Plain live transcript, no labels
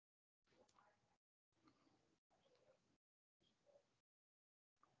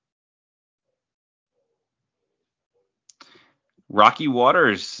rocky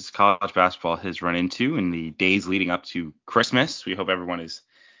waters as college basketball has run into in the days leading up to Christmas. We hope everyone is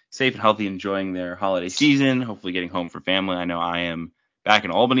safe and healthy, enjoying their holiday season, hopefully getting home for family. I know I am back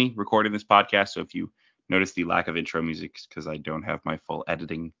in Albany recording this podcast, so if you notice the lack of intro music, it's because I don't have my full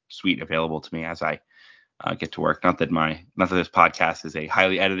editing suite available to me as I get to work. Not that this podcast is a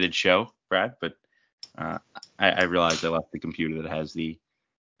highly edited show, Brad, but I realized I left the computer that has the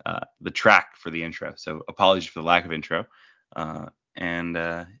track for the intro. So apologies for the lack of intro. And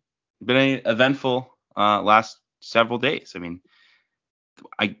been an eventful last several days. I mean,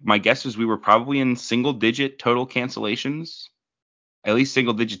 my guess is we were probably in single digit total cancellations, at least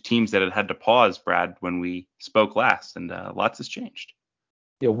single digit teams that had to pause, Brad, when we spoke last, and lots has changed.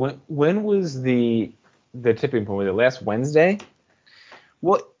 Yeah, when was the tipping point? Was it last Wednesday?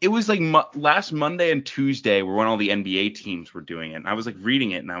 Well, it was like last Monday and Tuesday were when all the NBA teams were doing it. And I was like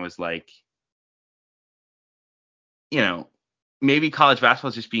reading it and I was like, maybe college basketball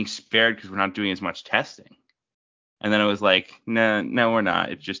is just being spared because we're not doing as much testing. And then it was like, no, we're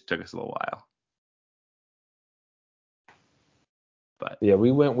not. It just took us a little while. But yeah,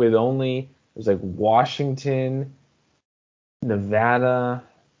 we went with it was like Washington, Nevada,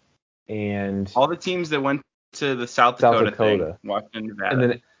 and all the teams that went to the South Dakota thing, Washington,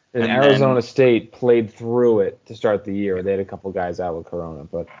 Nevada. And Arizona State played through it to start the year. They had a couple guys out with Corona,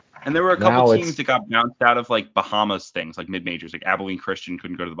 and there were a couple teams that got bounced out of like Bahamas things, like mid majors, like Abilene Christian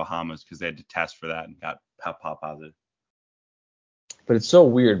couldn't go to the Bahamas because they had to test for that and got pop positive. But it's so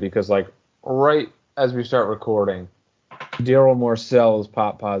weird because like right as we start recording, Daryl Morcell is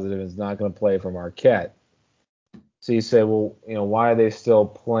pop positive and is not going to play for Marquette. So you say, well, why are they still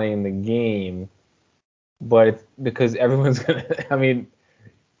playing the game? But it's because everyone's going to, I mean,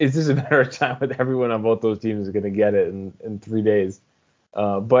 it's just a matter of time with everyone on both those teams is going to get it in 3 days.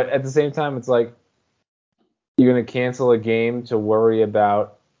 But at the same time, it's like you're going to cancel a game to worry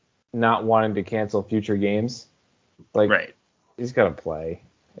about not wanting to cancel future games. Like, right. He's got to play.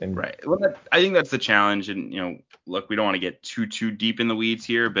 And right. Well, I think that's the challenge. And, look, we don't want to get too deep in the weeds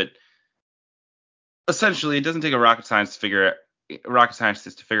here, but essentially it doesn't take a rocket scientist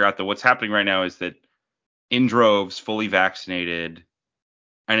to figure out that what's happening right now is that in droves, fully vaccinated,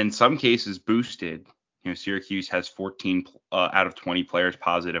 and in some cases boosted. Syracuse has 14 out of 20 players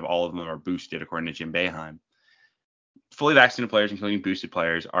positive. All of them are boosted, according to Jim Boeheim. Fully vaccinated players, including boosted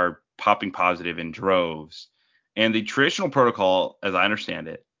players, are popping positive in droves. And the traditional protocol, as I understand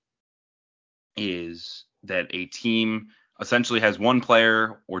it, is that a team essentially has one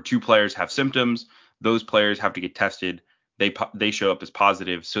player or two players have symptoms. Those players have to get tested. They show up as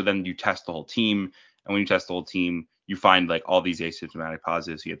positive. So then you test the whole team. And when you test the whole team, you find like all these asymptomatic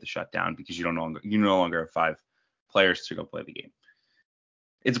positives. You have to shut down because you no longer have 5 players to go play the game.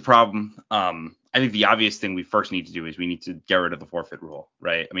 It's a problem. I think the obvious thing we first need to do is we need to get rid of the forfeit rule,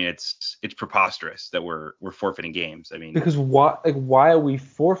 right? I mean, it's preposterous that we're forfeiting games. I mean, because why are we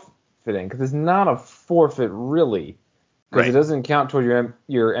forfeiting? Because it's not a forfeit really, because It doesn't count toward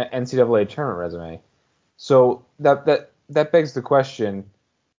your NCAA tournament resume. So that begs the question: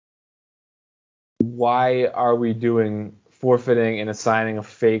 why are we doing forfeiting and assigning a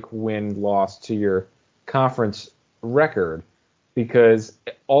fake win-loss to your conference record? Because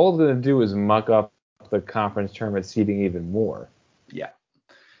all they're going to do is muck up the conference tournament seeding even more. Yeah.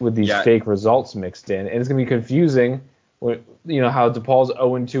 With these fake results mixed in. And it's going to be confusing when, how DePaul's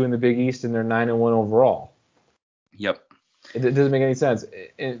 0-2 in the Big East and they're 9-1 overall. Yep. It doesn't make any sense.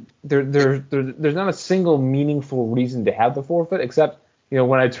 There's not a single meaningful reason to have the forfeit, except,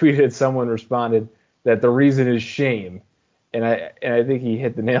 when I tweeted, someone responded that the reason is shame. And I think he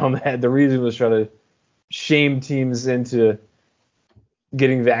hit the nail on the head. The reason was trying to shame teams into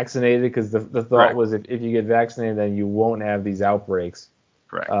getting vaccinated, because the thought was if you get vaccinated, then you won't have these outbreaks.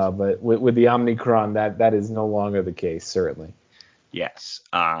 Correct. But with the Omicron, that is no longer the case, certainly. Yes.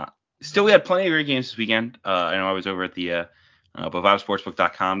 Still, we had plenty of great games this weekend. I know I was over at the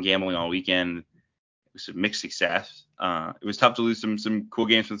BovadaSportsbook.com gambling all weekend. It was a mixed success. It was tough to lose some cool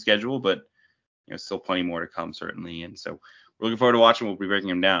games from the schedule, but still plenty more to come, certainly. And so we're looking forward to watching. We'll be breaking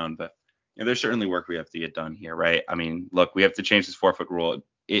them down, but there's certainly work we have to get done here, right? I mean, look, we have to change this forfeit rule.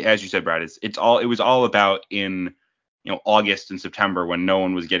 As you said, Brad, it was all about in August and September, when no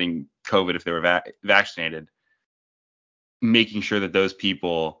one was getting COVID if they were vaccinated, making sure that those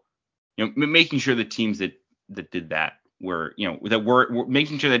people, making sure the teams that did that were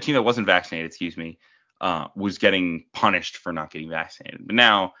making sure that team that wasn't vaccinated, was getting punished for not getting vaccinated. But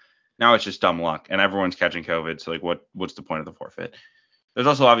now it's just dumb luck, and everyone's catching COVID. So like, what's the point of the forfeit? There's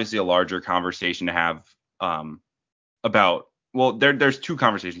also obviously a larger conversation to have about, well, there's two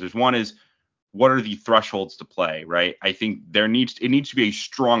conversations. There's one is what are the thresholds to play, right? I think it needs to be a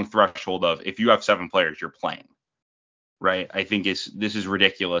strong threshold of if you have 7 players, you're playing, right? I think this is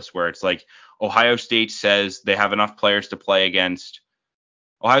ridiculous where it's like Ohio State says they have enough players to play against.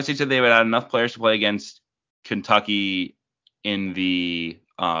 Ohio State said they would have enough players to play against Kentucky in the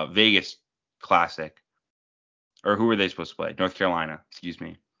Vegas Classic. Or who were they supposed to play? North Carolina, excuse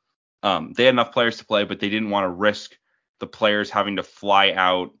me. They had enough players to play, but they didn't want to risk the players having to fly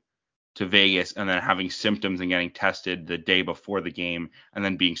out to Vegas and then having symptoms and getting tested the day before the game and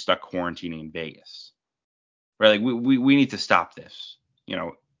then being stuck quarantining in Vegas. Right? Like we need to stop this.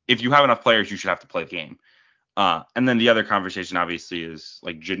 If you have enough players, you should have to play the game. And then the other conversation obviously is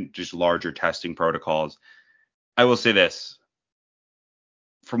like just larger testing protocols. I will say this.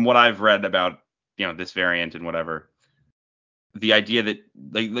 From what I've read about, this variant and whatever, the idea that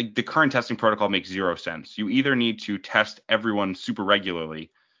like the current testing protocol makes zero sense. You either need to test everyone super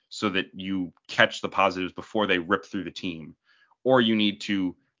regularly so that you catch the positives before they rip through the team, or you need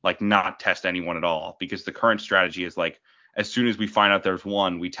to like not test anyone at all, because the current strategy is like as soon as we find out there's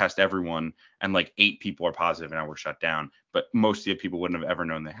one, we test everyone and like 8 people are positive and now we're shut down. But most of the people wouldn't have ever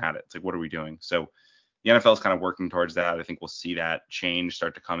known they had it. It's like, what are we doing? So the NFL is kind of working towards that. I think we'll see that change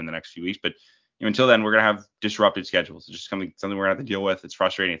start to come in the next few weeks. But until then, we're going to have disrupted schedules. It's just something we're going to have to deal with. It's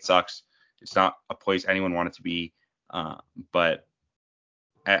frustrating. It sucks. It's not a place anyone wanted to be. But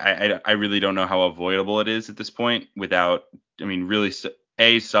I really don't know how avoidable it is at this point without, really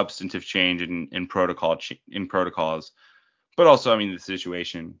a substantive change in protocols, but also, the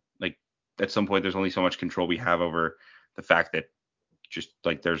situation, like at some point, there's only so much control we have over the fact that just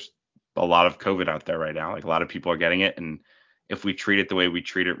like there's a lot of COVID out there right now. Like a lot of people are getting it. And if we treat it the way we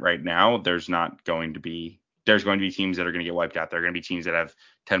treat it right now, there's going to be teams that are going to get wiped out. There are going to be teams that have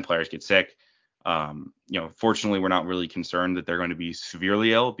 10 players get sick. Fortunately, we're not really concerned that they're going to be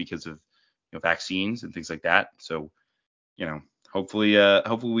severely ill because of vaccines and things like that. So, hopefully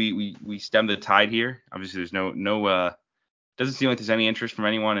we stem the tide here. Obviously, there's no doesn't seem like there's any interest from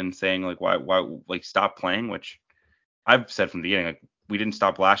anyone in saying like why like stop playing, which I've said from the beginning, like we didn't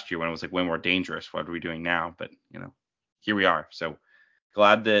stop last year when it was like way more dangerous. What are we doing now? But here we are. So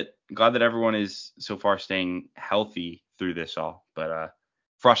glad that everyone is so far staying healthy through this all, but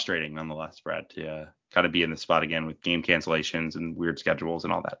frustrating nonetheless, Brad, to kind of be in the spot again with game cancellations and weird schedules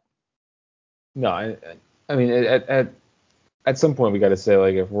and all that. No, I mean at some point we got to say,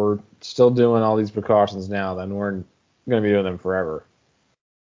 like, if we're still doing all these precautions now, then we're going to be doing them forever.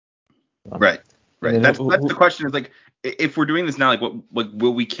 Right. That's the question is like, if we're doing this now, like what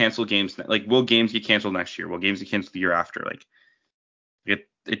will we cancel games? Like, will games get canceled next year? Will games get canceled the year after? Like,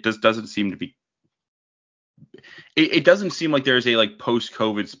 it just doesn't seem to be. It doesn't seem like there's a like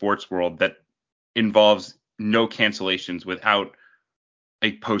post-COVID sports world that involves no cancellations without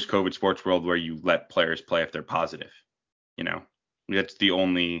a post-COVID sports world where you let players play if they're positive. That's the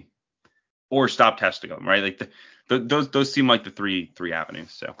only, or stop testing them, right? Like those seem like the three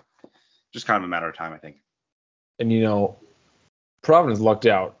avenues. So just kind of a matter of time, I think. And Providence lucked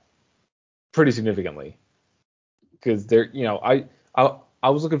out pretty significantly because they're, I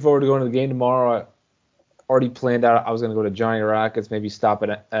was looking forward to going to the game tomorrow. I already planned out I was going to go to Johnny Rockets, maybe stop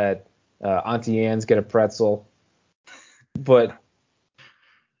at Auntie Anne's, get a pretzel. But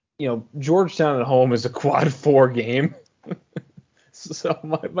Georgetown at home is a quad 4 game. So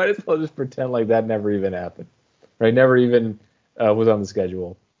might as well just pretend like that never even happened, right? Never even was on the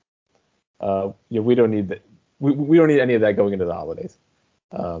schedule. We don't need that. We don't need any of that going into the holidays.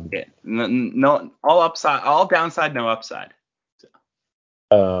 Yeah, no, all upside, all downside, no upside.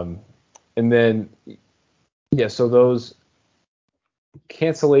 So. And then, so those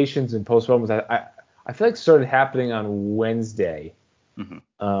cancellations and postponements, I feel like started happening on Wednesday.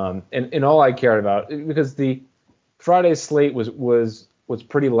 Mm-hmm. And all I cared about, because the Friday slate was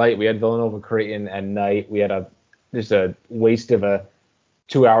pretty light. We had Villanova Creighton at night. We had just a waste of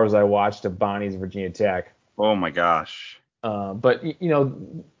 2 hours I watched of Bonnie's Virginia Tech. Oh my gosh. But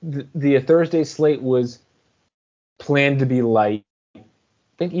the Thursday slate was planned to be light. I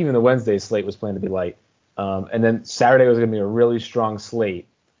think even the Wednesday slate was planned to be light. And then Saturday was going to be a really strong slate.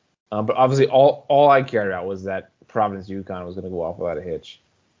 But obviously all I cared about was that Providence UConn was going to go off without a hitch.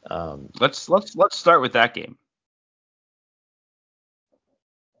 Let's start with that game.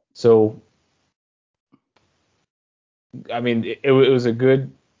 So, I mean, it was a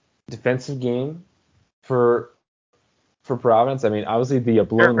good defensive game for Providence. I mean, obviously the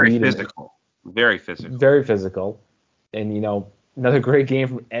blown lead. Very physical. Very physical. And, another great game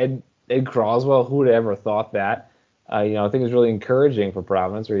from Ed Croswell. Who would have ever thought that? I think it's really encouraging for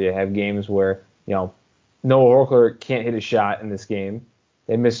Providence, where you have games where, Noah Horkler can't hit a shot in this game.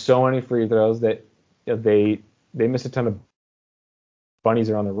 They miss so many free throws that they miss a ton of bunnies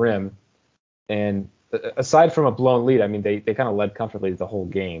around the rim. And aside from a blown lead, I mean, they kind of led comfortably the whole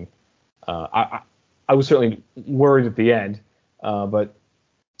game. I was certainly worried at the end, but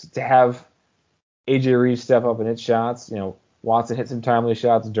to have AJ Reeves step up and hit shots, Watson hit some timely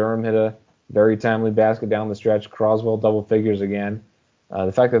shots, Durham hit a very timely basket down the stretch, Croswell double figures again.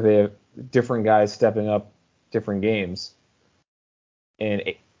 The fact that they have different guys stepping up different games and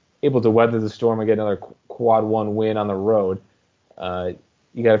able to weather the storm and get another quad one win on the road,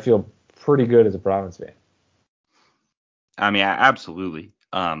 you got to feel pretty good as a Providence fan. I mean, absolutely.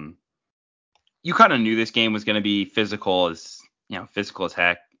 You kind of knew this game was going to be physical as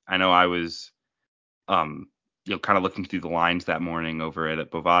heck. I know I was, kind of looking through the lines that morning over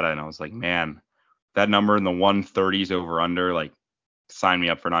at Bovada, and I was like, man, that number in the 130s over under, like, sign me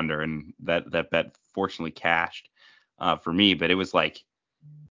up for an under, and that bet fortunately cashed for me. But it was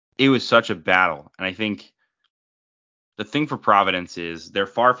such a battle, and I think the thing for Providence is they're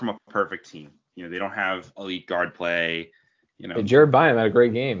far from a perfect team. They don't have elite guard play. Jared Bynum had a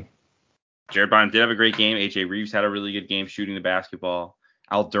great game. Jared Bynum did have a great game. AJ Reeves had a really good game shooting the basketball.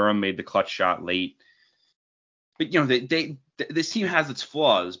 Al Durham made the clutch shot late. But this team has its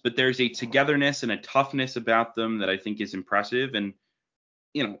flaws, but there's a togetherness and a toughness about them that I think is impressive. And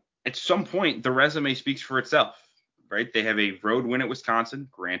at some point the resume speaks for itself, right? They have a road win at Wisconsin,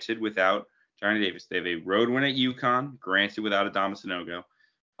 granted without Johnny Davis. They have a road win at UConn, granted without Adama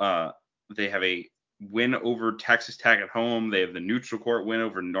Sanogo. They have a win over Texas Tech at home. They have the neutral court win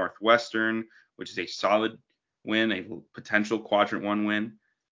over Northwestern, which is a solid win, a potential quadrant one win.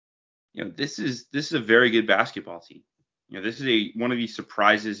 This is a very good basketball team. This is one of these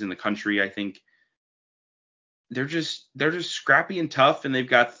surprises in the country. I think they're just scrappy and tough, and they've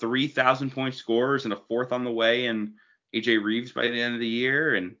got 3,000 point scorers and a fourth on the way, and AJ Reeves by the end of the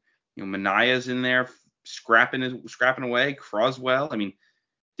year, and Manaya's in there scrapping away. Croswell. I mean,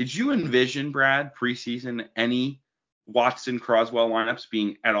 did you envision, Brad, preseason any Watson Croswell lineups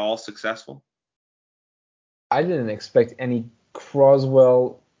being at all successful? I didn't expect any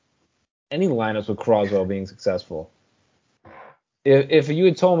lineups with Croswell being successful. If you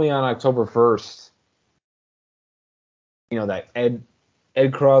had told me on October 1st, that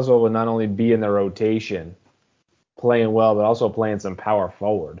Ed Croswell would not only be in the rotation playing well, but also playing some power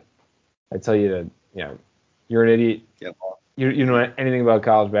forward, I'd tell you you're an idiot. Yep. You know anything about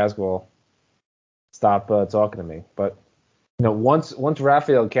college basketball, stop talking to me. But once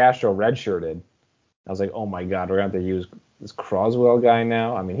Rafael Castro redshirted, I was like, oh my God, we're going to have to use this Croswell guy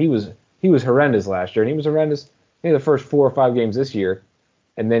now. I mean, he was horrendous last year, and he was horrendous the first 4 or 5 games this year,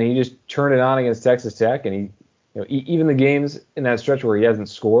 and then he just turned it on against Texas Tech, and even the games in that stretch where he hasn't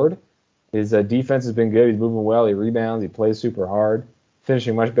scored, his defense has been good. He's moving well, he rebounds, he plays super hard,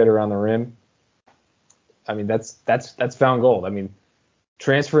 finishing much better on the rim. I mean, that's found gold. I mean,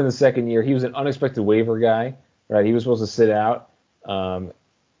 transfer in the second year, he was an unexpected waiver guy, right? He was supposed to sit out.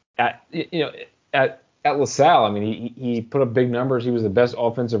 At LaSalle, I mean, he put up big numbers. He was the best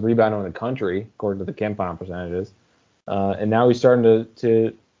offensive rebounder in the country, according to the KenPom percentages. And now he's starting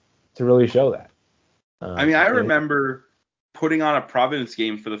to really show that. I mean, I remember putting on a Providence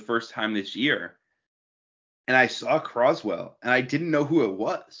game for the first time this year, and I saw Croswell, and I didn't know who it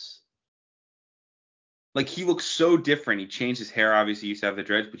was. Like, he looks so different. He changed his hair, obviously. He used to have the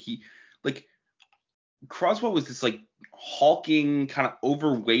dreads, but Croswell was this, hulking, kind of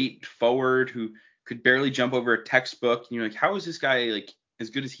overweight forward who could barely jump over a textbook. And you're like, how is this guy, as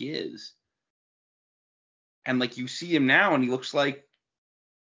good as he is? And, you see him now, and he looks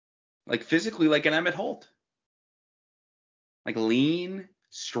physically like an Emmett Holt. Lean,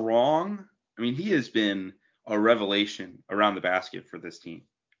 strong. I mean, he has been a revelation around the basket for this team.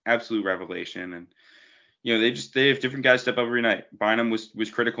 Absolute revelation. And, they have different guys step up every night. Bynum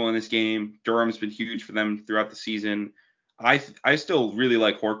was critical in this game. Durham's been huge for them throughout the season. I still really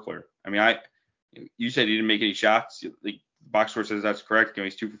like Horkler. I mean, you said he didn't make any shots. The box score says that's correct.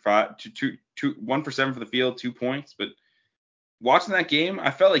 He's 2 for 5, 1 for 7 for the field, 2 points. But watching that game, I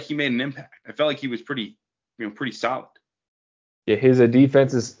felt like he made an impact. I felt like he was pretty solid. Yeah, his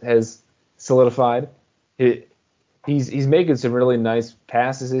defense has solidified. He's making some really nice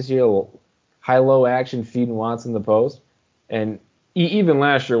passes this year. High-low action, feeding Watson the post. And even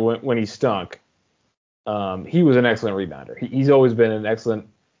last year when he stunk, he was an excellent rebounder. He's always been an excellent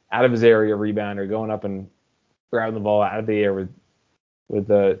out-of-his-area rebounder, going up and grabbing the ball out of the air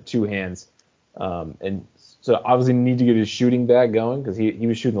with 2 hands. And so obviously need to get his shooting back going because he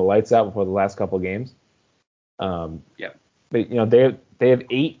was shooting the lights out before the last couple of games. Yeah. But, they have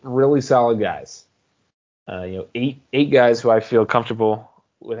 8 really solid guys. 8 guys who I feel comfortable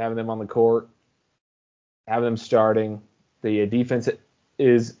with having them on the court, having them starting. The defense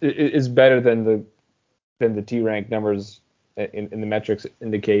is better than the T rank numbers in the metrics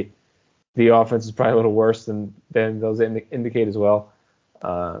indicate. The offense is probably a little worse than those indicate as well.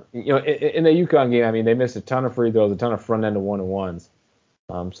 In the UConn game, I mean, they missed a ton of free throws, a ton of front end of 1-on-1s.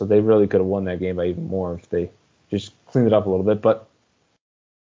 So they really could have won that game by even more if they just cleaned it up a little bit. But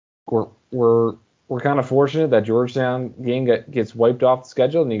we're kind of fortunate that Georgetown game gets wiped off the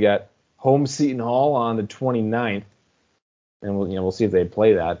schedule, and you got home Seton Hall on the 29th, and we'll see if they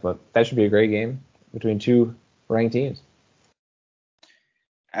play that. But that should be a great game between two ranked teams.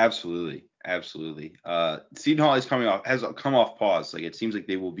 Absolutely. Seton Hall has come off pause. Like, it seems like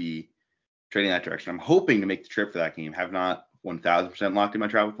they will be trading that direction. I'm hoping to make the trip for that game. Have not 1,000% locked in my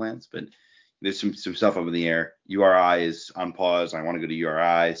travel plans, but there's some stuff up in the air. URI is on pause. I want to go to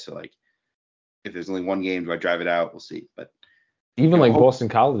URI, so like, if there's only one game, do I drive it out? We'll see. But even Boston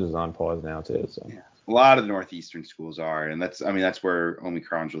College is on pause now too. So yeah, a lot of the Northeastern schools are, and that's where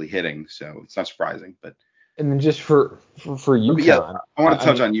Omicron's really hitting. So it's not surprising. But and then just for UConn, yeah, I want to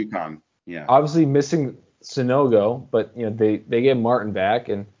touch on UConn. Yeah, obviously missing Sonogo, but they get Martin back,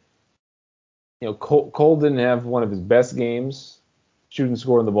 and Cole didn't have one of his best games shooting,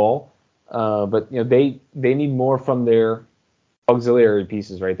 scoring the ball, but they need more from their auxiliary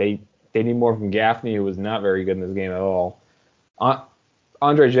pieces, right? They need more from Gaffney, who was not very good in this game at all.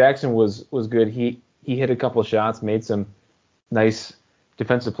 Andre Jackson was good. He hit a couple of shots, made some nice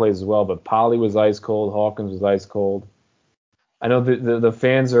defensive plays as well, but Polly was ice cold. Hawkins was ice cold. I know the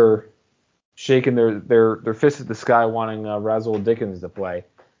fans are shaking their fists at the sky, wanting Rasul Dickens to play,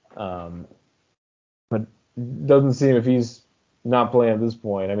 but doesn't seem if he's not playing at this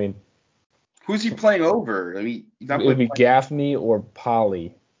point. I mean, who's he playing over? I mean, it would be Gaffney or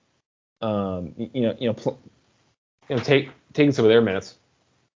Polly. Taking some of their minutes.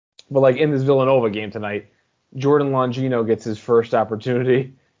 But like in this Villanova game tonight, Jordan Longino gets his first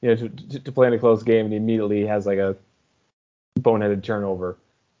opportunity, to play in a close game, and he immediately has like a boneheaded turnover.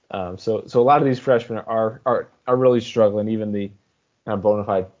 So a lot of these freshmen are really struggling, even the kind of bona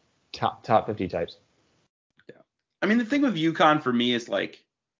fide top 50 types. Yeah. I mean, the thing with UConn for me is like,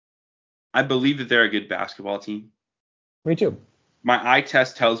 I believe that they're a good basketball team. Me too. My eye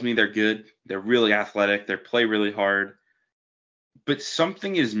test tells me they're good. They're really athletic. They play really hard. But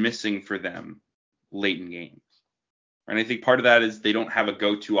something is missing for them late in games. And I think part of that is they don't have a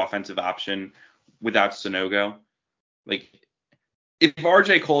go-to offensive option without Sonogo. Like, if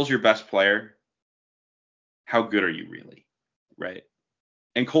RJ Cole's your best player, how good are you really? Right?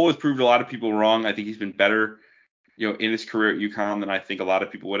 And Cole has proved a lot of people wrong. I think he's been better, in his career at UConn than I think a lot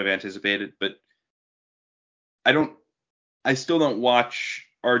of people would have anticipated. But I still don't watch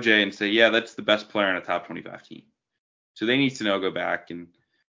RJ and say, yeah, that's the best player on a top 25 team. So they need Sonogo back, and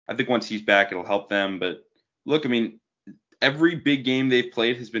I think once he's back, it'll help them. But look, I mean, every big game they've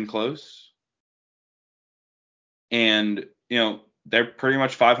played has been close, and they're pretty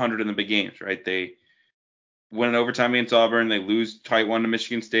much 500 in the big games, right? They win an overtime against Auburn, they lose tight one to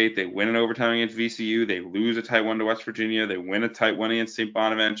Michigan State, they win an overtime against VCU, they lose a tight one to West Virginia, they win a tight one against St.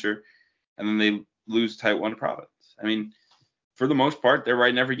 Bonaventure, and then they lose a tight one to Providence. I mean, for the most part, they're right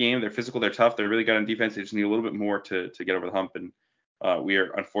in every game. They're physical. They're tough. They're really good on defense. They just need a little bit more to get over the hump. And we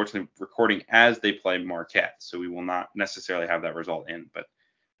are unfortunately recording as they play Marquette, so we will not necessarily have that result in. But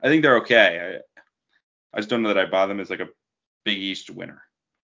I think they're okay. I just don't know that I buy them as like a Big East winner.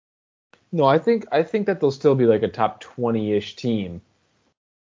 No, I think that they'll still be like a top 20-ish team.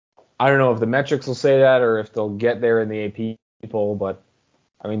 I don't know if the metrics will say that or if they'll get there in the AP poll, but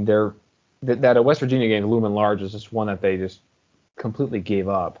I mean, that West Virginia game, looming large, is just one that they just completely gave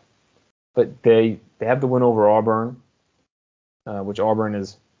up. But they have the win over Auburn, which Auburn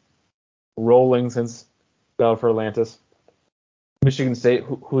is rolling since Battle for Atlantis. Michigan State,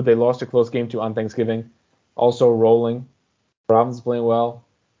 who they lost a close game to on Thanksgiving, also rolling. Providence is playing well.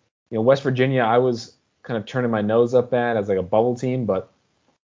 West Virginia, I was kind of turning my nose up at as like a bubble team, but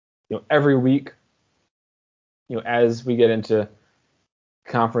every week, as we get into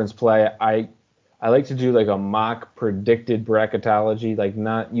conference play, I like to do like a mock predicted bracketology, like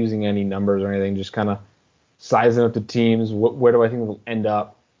not using any numbers or anything, just kind of sizing up the teams. Where do I think they'll end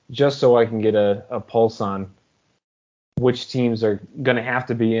up, just so I can get a pulse on which teams are going to have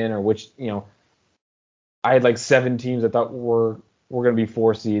to be in, or which, I had like 7 teams I thought were going to be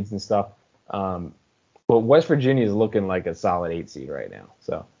 4 seeds and stuff. But West Virginia is looking like a solid 8 seed right now.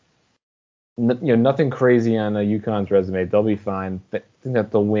 So, nothing crazy on UConn's resume. They'll be fine. I think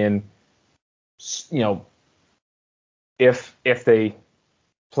that they'll win. If they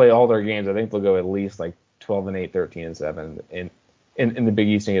play all their games, I think they'll go at least like 12-8, 13-7, and in the Big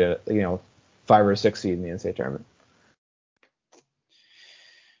East and get a 5 or 6 seed in the NCAA tournament.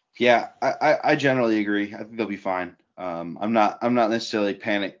 Yeah, I generally agree. I think they'll be fine. I'm not necessarily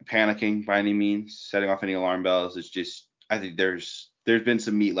panicking by any means, setting off any alarm bells. It's just I think there's been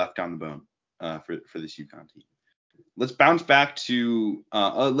some meat left on the bone for this UConn team. Let's bounce back to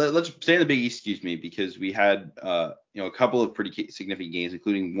let's stay in the Big East, excuse me, because we had a couple of pretty significant games,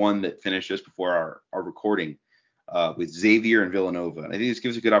 including one that finished just before our recording with Xavier and Villanova. And I think this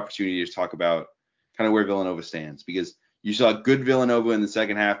gives a good opportunity to talk about kind of where Villanova stands, because you saw good Villanova in the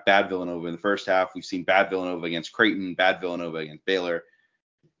second half, bad Villanova in the first half. We've seen bad Villanova against Creighton, bad Villanova against Baylor.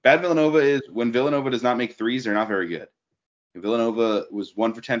 Bad Villanova is when Villanova does not make threes, they're not very good. Villanova was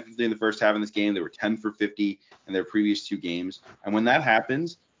 1 for 10 50 in the first half in this game. They were 10 for 50 in their previous 2 games. And when that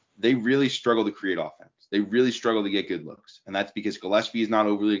happens, they really struggle to create offense. They really struggle to get good looks. And that's because Gillespie is not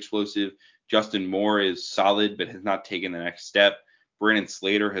overly explosive. Justin Moore is solid, but has not taken the next step. Brandon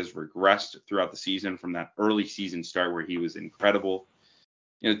Slater has regressed throughout the season from that early season start where he was incredible.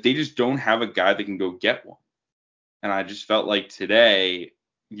 They just don't have a guy that can go get one. And I just felt like today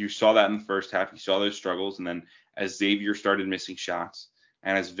you saw that in the first half. You saw those struggles. And then as Xavier started missing shots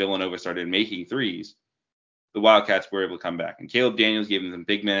and as Villanova started making threes, the Wildcats were able to come back. And Caleb Daniels gave them some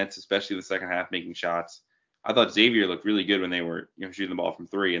big minutes, especially in the second half, making shots. I thought Xavier looked really good when they were shooting the ball from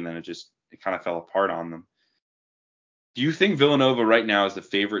 3, and then it kind of fell apart on them. Do you think Villanova right now is the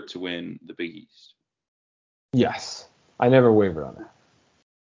favorite to win the Big East? Yes. I never wavered on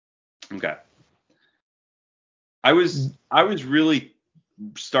that. Okay. I was really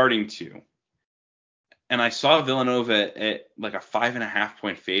starting to. And I saw Villanova at like a 5.5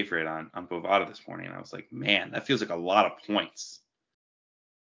 point favorite on Bovada this morning. And I was like, man, that feels like a lot of points.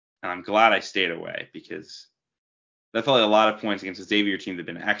 And I'm glad I stayed away because that felt like a lot of points against the Xavier team that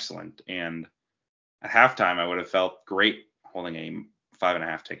had been excellent. And at halftime, I would have felt great holding a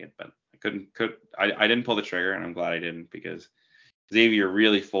 5.5 ticket, but I didn't pull the trigger, and I'm glad I didn't because Xavier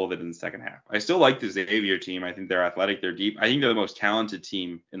really folded in the second half. I still like the Xavier team. I think they're athletic, they're deep. I think they're the most talented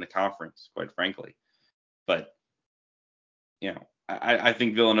team in the conference, quite frankly. But I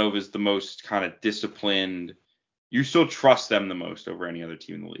think Villanova is the most kind of disciplined. You still trust them the most over any other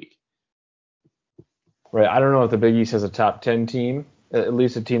team in the league. Right. I don't know if the Big East has a top 10 team, at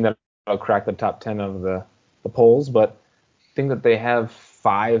least a team that will crack the top 10 of the polls, but I think that they have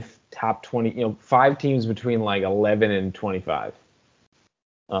 5 top 20, 5 teams between like 11 and 25.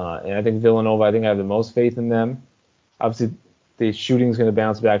 And I think Villanova, I have the most faith in them. Obviously, the shooting's going to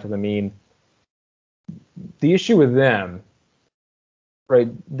bounce back to the mean. The issue with them, right,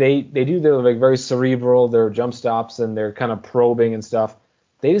 they're like very cerebral, their jump stops, and they're kind of probing and stuff.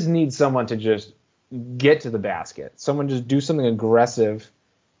 They just need someone to just get to the basket. Someone just do something aggressive,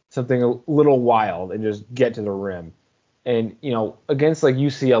 something a little wild, and just get to the rim. And, against like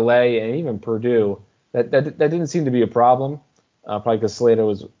UCLA and even Purdue, that didn't seem to be a problem. Probably because Slater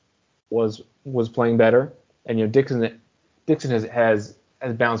was playing better, and Dixon has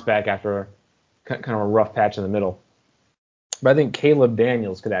bounced back after kind of a rough patch in the middle. But I think Caleb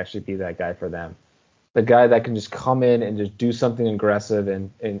Daniels could actually be that guy for them, the guy that can just come in and just do something aggressive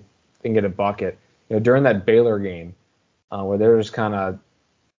and get a bucket. During that Baylor game, where they were just kind of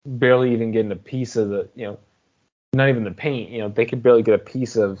barely even getting a piece of the, not even the paint, they could barely get a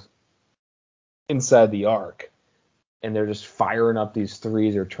piece of inside the arc. And they're just firing up these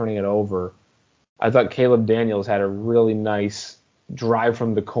threes or turning it over. I thought Caleb Daniels had a really nice drive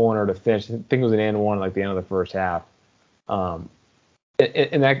from the corner to finish. I think it was an and one like the end of the first half. And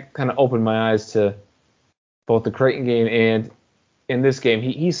that kind of opened my eyes to both the Creighton game and in this game.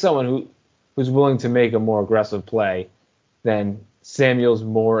 He's someone who's willing to make a more aggressive play than Samuels,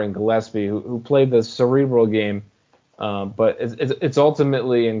 Moore, and Gillespie, who played the cerebral game. But it's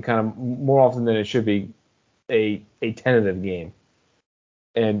ultimately and kind of more often than it should be a tentative game.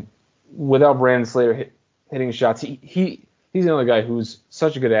 And without Brandon Slater hitting shots, he's the only guy who's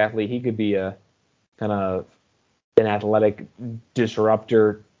such a good athlete. He could be a kind of an athletic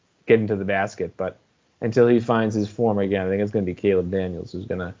disruptor getting to the basket. But until he finds his form again, I think it's going to be Caleb Daniels who's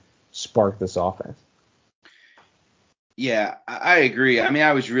going to spark this offense. Yeah, I agree. I mean,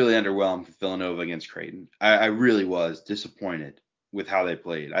 I was really underwhelmed with Villanova against Creighton. I really was disappointed with how they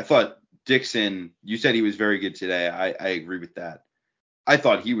played. I thought Dixon, you said he was very good today. I agree with that. I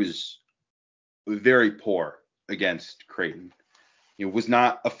thought he was very poor against Creighton. Was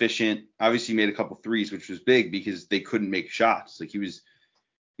not efficient. Obviously made a couple threes, which was big because they couldn't make shots. Like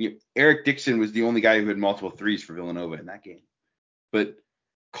Eric Dixon was the only guy who had multiple threes for Villanova in that game. But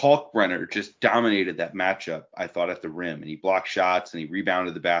Kalkbrenner just dominated that matchup, I thought, at the rim. And he blocked shots and he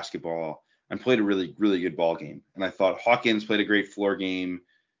rebounded the basketball. and played a really, really good ball game. And I thought Hawkins played a great floor game.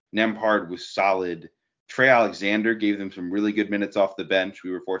 Nembhard was solid. Trey Alexander gave them some really good minutes off the bench.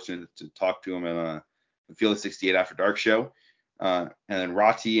 We were fortunate to talk to him in the Field of 68 After Dark show. And then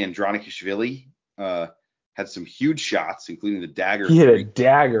Rati and Dranikishvili had some huge shots, including the dagger. He hit a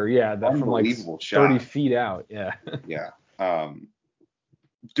dagger, yeah, that from like 30 shot. feet out, yeah. Yeah.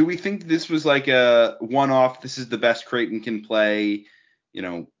 Do we think this was like a one-off? This is the best Creighton can play, you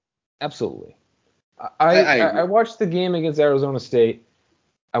know? Absolutely. I watched the game against Arizona State.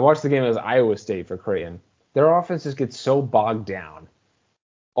 I watched the game against Iowa State for Creighton. Their offense just gets so bogged down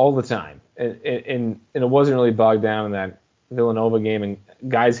all the time, and it wasn't really bogged down in that Villanova game. And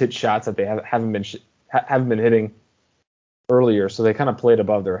guys hit shots that they haven't been hitting earlier, so they kind of played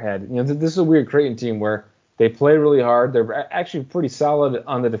above their head. You know, this is a weird Creighton team where they play really hard. They're actually pretty solid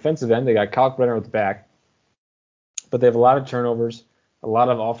on the defensive end. They got Kalkbrenner at the back, but they have a lot of turnovers, a lot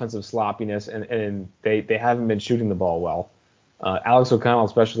of offensive sloppiness, and they haven't been shooting the ball well. Alex O'Connell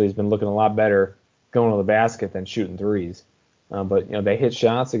especially has been looking a lot better going to the basket than shooting threes. But you know, they hit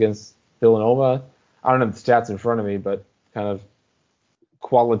shots against Villanova. I don't have the stats in front of me, but kind of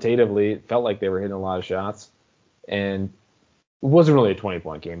qualitatively, it felt like they were hitting a lot of shots. And it wasn't really a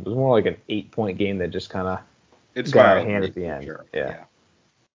 20-point game. It was more like an 8-point game that just kind of got out of hand at the end. Sure. Yeah.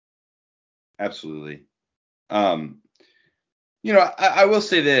 Absolutely. You know, I will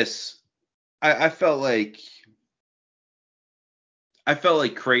say this. I felt like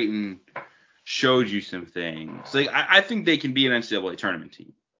Creighton showed you some things. Like I think they can be an NCAA tournament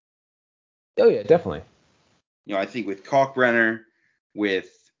team. Oh yeah, definitely. You know, I think with Kalkbrenner, with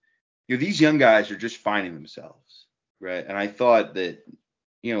these young guys are just finding themselves, right? And I thought that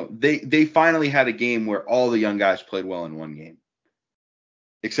they finally had a game where all the young guys played well in one game,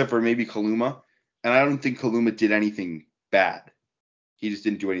 except for maybe Kaluma. And I don't think Kaluma did anything bad. He just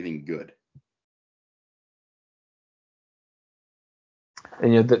didn't do anything good.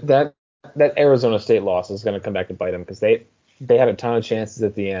 And that Arizona State loss is going to come back to bite them because they had a ton of chances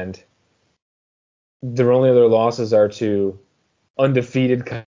at the end. Their only other losses are to undefeated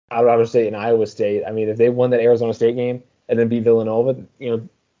Colorado State and Iowa State. I mean, if they won that Arizona State game and then beat Villanova,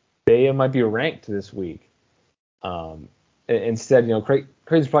 they might be ranked this week. Instead,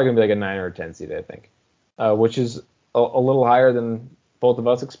 Creighton's probably going to be like a 9 or a 10 seed, I think, which is a little higher than both of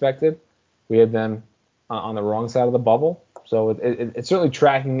us expected. We had them on the wrong side of the bubble, so it's certainly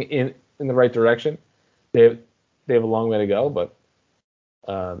tracking in the right direction. They have a long way to go, but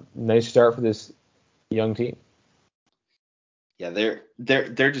nice start for this young team. Yeah,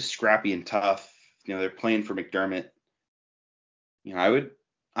 they're just scrappy and tough. They're playing for McDermott.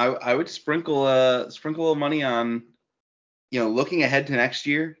 I would sprinkle a little money on, looking ahead to next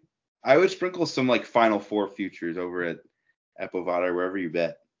year. I would sprinkle some like Final Four futures over at Bovada or wherever you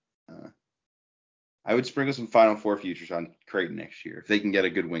bet. I would sprinkle some Final Four futures on Creighton next year if they can get a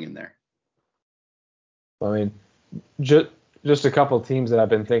good wing in there. I mean, just a couple of teams that I've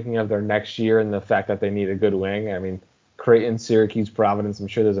been thinking of their next year and the fact that they need a good wing. I mean, Creighton, Syracuse, Providence. I'm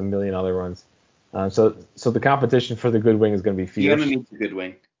sure there's a million other ones. So the competition for the good wing is going to be fierce. Fiona needs a good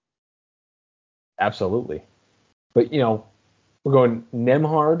wing. Absolutely. But, we're going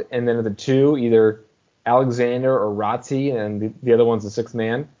Nembhard, and then at the 2, either Alexander or Rati, and the other one's the 6th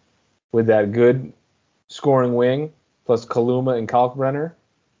man, with that good scoring wing, plus Kaluma and Kalkbrenner.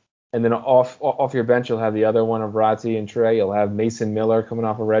 And then off your bench, you'll have the other one of Rati and Trey. You'll have Mason Miller coming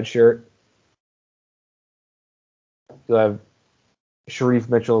off a red shirt. You'll have Sharif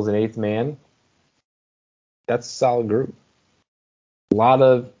Mitchell as an 8th man. That's a solid group. A lot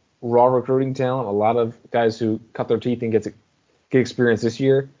of raw recruiting talent, a lot of guys who cut their teeth and get experience this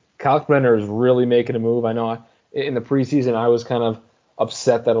year. Kalkbrenner is really making a move. I know in the preseason I was kind of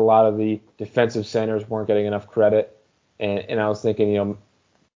upset that a lot of the defensive centers weren't getting enough credit, and I was thinking,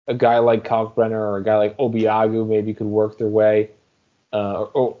 a guy like Kalkbrenner or a guy like Obiagu maybe could work their way,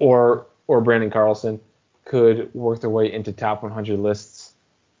 or Brandon Carlson could work their way into top 100 lists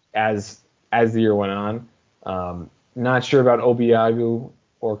as the year went on. Not sure about Obiagu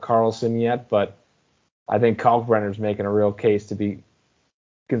or Carlson yet, but I think Kalkbrenner's making a real case to be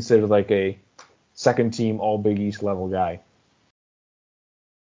considered like a second team all Big East level guy.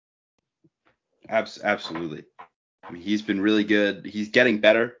 Absolutely. I mean, he's been really good. He's getting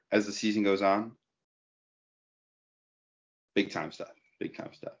better as the season goes on. Big time stuff.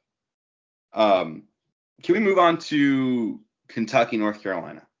 Can we move on to Kentucky, North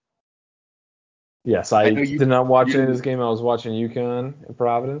Carolina? Yes, I did not watch any of this game. I was watching UConn and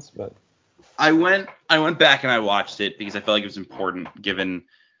Providence, but I went back and I watched it because I felt like it was important, given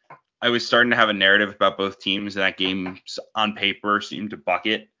I was starting to have a narrative about both teams, and that game on paper seemed to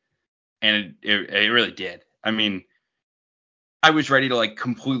bucket. and it really did. I mean, I was ready to like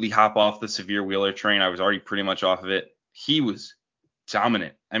completely hop off the Severe Wheeler train. I was already pretty much off of it. He was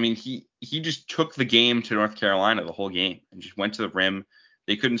dominant. I mean, he just took the game to North Carolina the whole game and just went to the rim.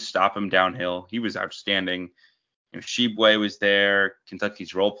 They couldn't stop him downhill. He was outstanding. Sheboy was there.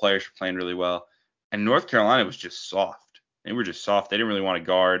 Kentucky's role players were playing really well. And North Carolina was just soft. They were just soft. They didn't really want to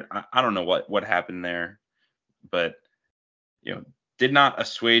guard. I don't know what happened there, but did not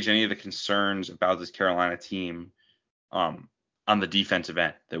assuage any of the concerns about this Carolina team on the defensive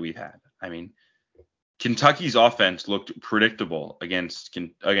end that we've had. I mean, Kentucky's offense looked predictable against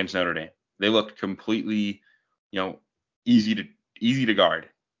Notre Dame. They looked completely, easy to guard.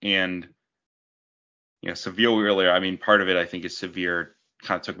 And Severe Wheeler, I mean, part of it I think is Severe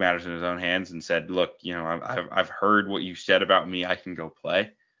kind of took matters in his own hands and said, look, I've heard what you said about me. I can go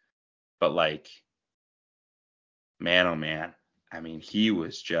play. But like, man, oh man. I mean, he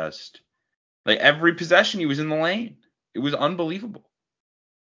was just like every possession he was in the lane. It was unbelievable.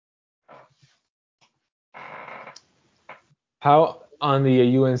 How on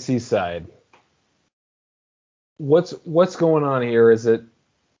the UNC side? What's going on here? Is it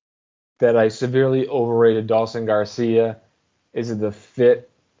that I severely overrated Dawson Garcia? Is it the fit?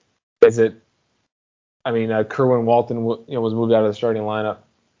 Is it? I mean, Kerwin Walton, was moved out of the starting lineup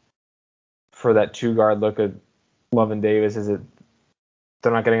for that 2-guard look at Love and Davis. Is it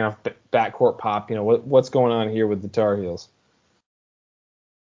they're not getting enough backcourt pop? What's going on here with the Tar Heels?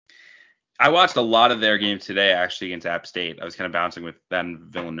 I watched a lot of their game today, actually, against App State. I was kind of bouncing with them,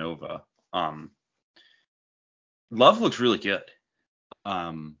 Villanova. Love looks really good.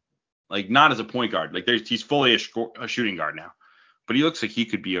 Like not as a point guard. Like he's fully a shooting guard now, but he looks like he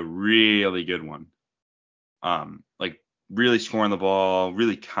could be a really good one. Like really scoring the ball,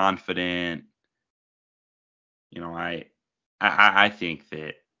 really confident. I think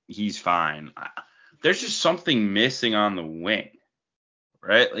that he's fine. There's just something missing on the wing,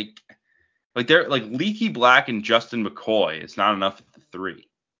 right? Like they're like Leaky Black and Justin McCoy. It's not enough at the 3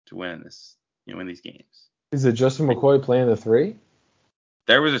 to win this, win these games. Is it Justin McCoy playing the 3?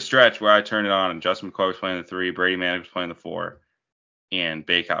 There was a stretch where I turned it on and Justin McCoy was playing the 3, Brady Manick was playing the 4, and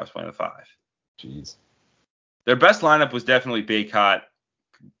Baycott was playing the 5. Jeez. Their best lineup was definitely Baycott,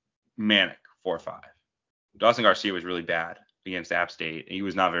 Manick, 4-5. Dawson Garcia was really bad against App State. He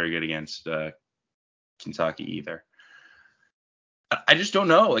was not very good against Kentucky either. I just don't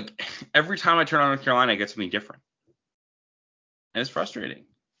know. Like every time I turn on North Carolina, I get something different, and it's frustrating.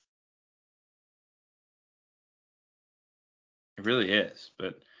 It really is.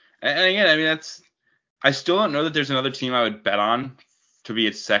 But and again, I mean I still don't know that there's another team I would bet on to be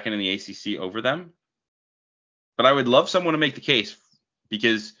at second in the ACC over them. But I would love someone to make the case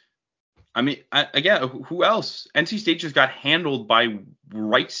because, I mean, again, who else? NC State just got handled by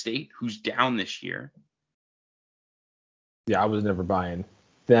Wright State, who's down this year. Yeah, I was never buying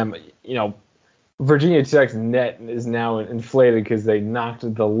them. Virginia Tech's net is now inflated because they knocked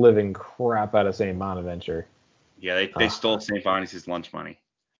the living crap out of St. Bonaventure. Yeah, they stole St. Bonaventure's lunch money.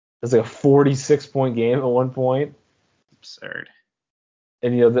 It's like a 46-point game at one point. Absurd.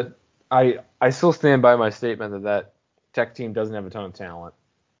 And that I still stand by my statement that Tech team doesn't have a ton of talent.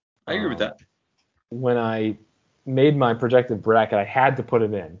 I agree with that. When I made my projected bracket, I had to put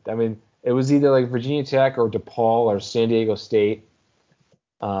it in. I mean, it was either like Virginia Tech or DePaul or San Diego State,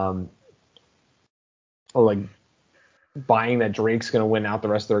 or like buying that Drake's going to win out the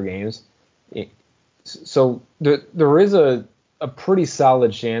rest of their games. So there is a pretty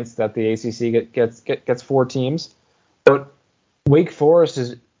solid chance that the ACC gets 4 teams, but Wake Forest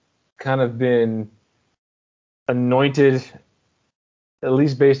has kind of been anointed, at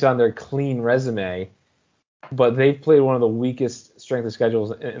least based on their clean resume, but they've played one of the weakest strength of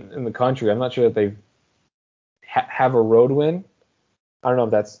schedules in the country. I'm not sure that they have a road win. I don't know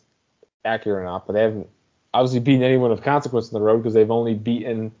if that's accurate or not, but they haven't obviously beaten anyone of consequence on the road because they've only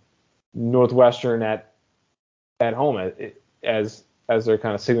beaten Northwestern at home as their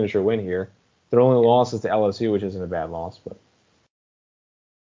kind of signature win here. Their only loss is to LSU, which isn't a bad loss, but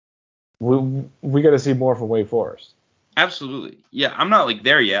we got to see more from Wake Forest. Absolutely. Yeah, I'm not like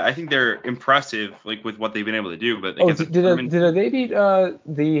there yet. I think they're impressive, like with what they've been able to do. But did they beat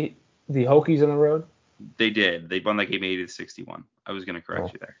the Hokies on the road? They did. They won that game 80-61. I was gonna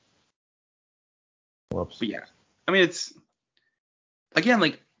correct you there. Whoops. But yeah, I mean it's again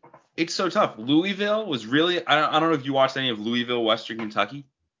like it's so tough. Louisville was really. I don't know if you watched any of Louisville, Western Kentucky,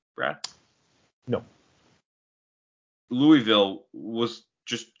 Brad. No. Louisville was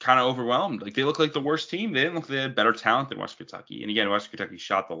just kind of overwhelmed. Like they looked like the worst team. They didn't look like they had better talent than Western Kentucky. And again, Western Kentucky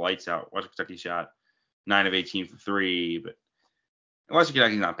shot the lights out. Western Kentucky shot 9 of 18 from 3, but Western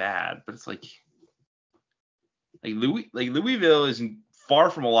Kentucky's not bad, but it's Louisville is far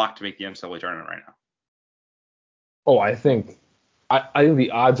from a lock to make the NCAA tournament right now. Oh, I think the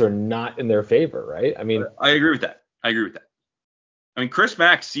odds are not in their favor, right? I mean, I agree with that. I mean, Chris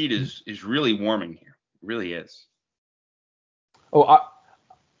Mack's seat is really warming here. It really is. Oh,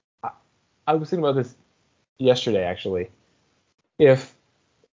 I was thinking about this yesterday, actually. If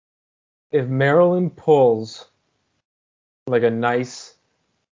Maryland pulls like a nice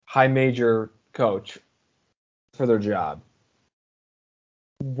high major coach for their job,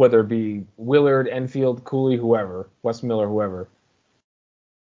 whether it be Willard, Enfield, Cooley, whoever, Wes Miller, whoever,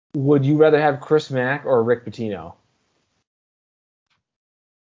 would you rather have Chris Mack or Rick Pitino?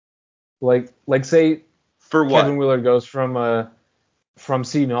 Like say For what? Kevin Willard goes from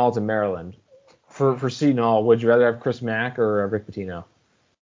Seton Hall to Maryland. For Seton Hall, would you rather have Chris Mack or Rick Pitino?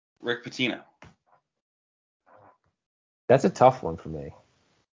 Rick Pitino. That's a tough one for me.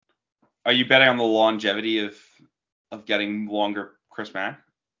 Are you betting on the longevity of getting longer Chris Mack?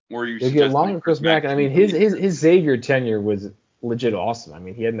 Or are you get longer Chris Mack? I mean, his Xavier tenure was legit awesome. I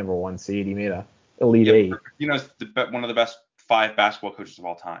mean, he had number 1 seed. He made a Elite Eight. Pitino's one of the best 5 basketball coaches of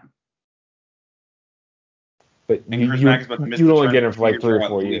all time. But you'd only get him for like 3 or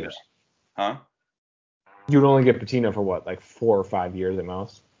 4 years. Huh? You'd only get Pitino for what, like 4 or 5 years at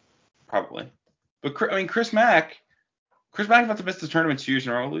most? Probably. But I mean, Chris Mack about to miss the tournament 2 years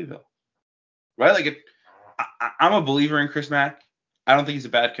in a row with Louisville. Right? Like, I'm a believer in Chris Mack. I don't think he's a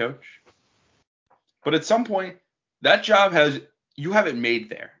bad coach. But at some point, that job you have it made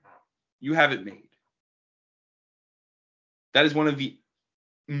there. You have it made. That is one of the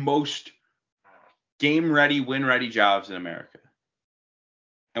most game-ready, win-ready jobs in America.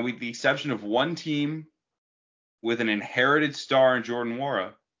 And with the exception of one team with an inherited star in Jordan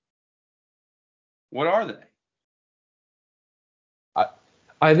Nwora, what are they?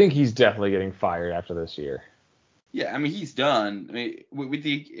 I think he's definitely getting fired after this year. Yeah, I mean, he's done. I mean,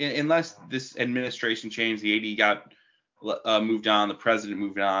 unless this administration changed, the AD got moved on, the president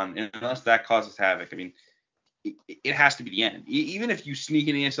moved on, and unless that causes havoc, I mean, it has to be the end. Even if you sneak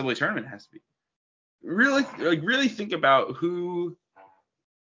in the NCAA tournament, it has to be. Really think about who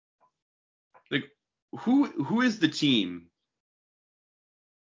is the team,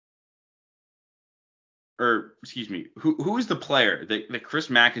 or excuse me, who is the player that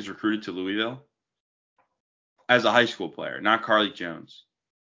Chris Mack has recruited to Louisville as a high school player, not Carly Jones.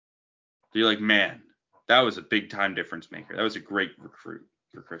 So you're like, man, that was a big time difference maker. That was a great recruit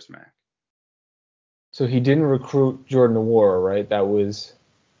for Chris Mack. So he didn't recruit Jordan Nwora, right? That was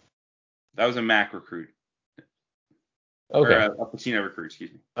a Mack recruit. Okay. Or a Pitino recruit,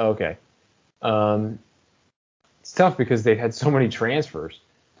 excuse me. Okay. It's tough because they've had so many transfers.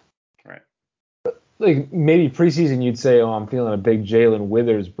 Right. Like maybe preseason you'd say, oh, I'm feeling a big Jalen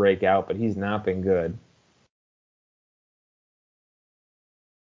Withers breakout, but he's not been good.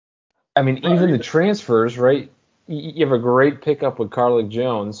 I mean, even the transfers, right? You have a great pickup with Carlick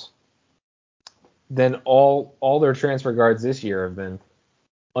Jones. Then all their transfer guards this year have been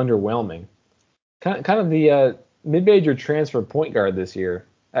underwhelming. Kind of the mid-major transfer point guard this year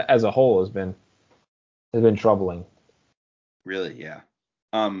as a whole has been troubling. Really, yeah.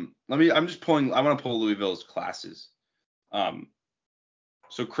 I'm just pulling. I want to pull Louisville's classes.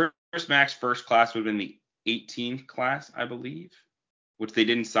 So Chris Mack's first class would have been the 18th class, I believe, which they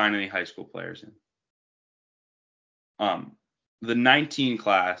didn't sign any high school players in. The 19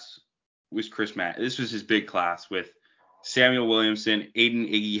 class was Chris Mack. This was his big class with Samuel Williamson,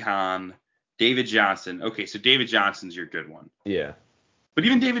 Aiden Iggy Hahn, David Johnson. Okay, so David Johnson's your good one. Yeah. But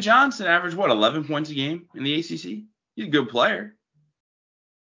even David Johnson averaged, 11 points a game in the ACC? He's a good player.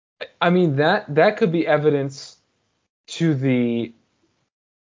 I mean, that could be evidence to the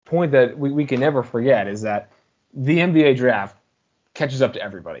point that we can never forget is that the NBA draft catches up to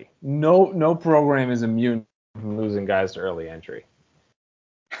everybody. No program is immune from losing guys to early entry.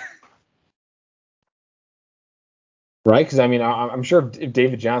 Right? Because, I mean, I'm sure if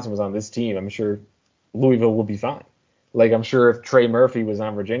David Johnson was on this team, I'm sure Louisville would be fine. Like, I'm sure if Trey Murphy was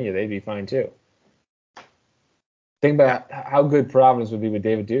on Virginia, they'd be fine too. Think about how good Providence would be with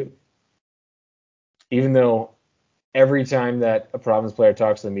David Duke. Even though every time that a Providence player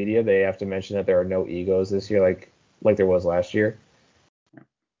talks to the media, they have to mention that there are no egos this year, like there was last year.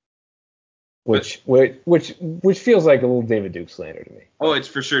 Which feels like a little David Duke slander to me. Oh, it's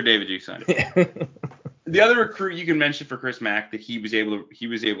for sure David Duke slander. The other recruit you can mention for Chris Mack that he was able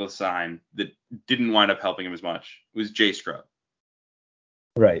to sign that didn't wind up helping him as much was Jay Scrub.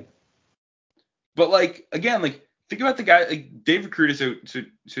 Right. But think about the guy like Dave recruited so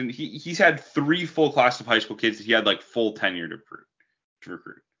he's had 3 full classes of high school kids that he had full tenure to recruit. to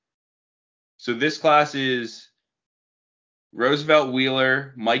recruit. So this class is Roosevelt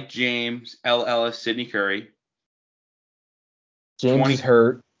Wheeler, Mike James, L. Ellis, Sidney Curry. James is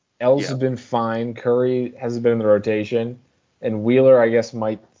hurt. Ellis has been fine. Curry hasn't been in the rotation, and Wheeler, I guess,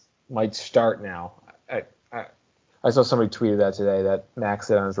 might start now. I saw somebody tweeted that today, that Max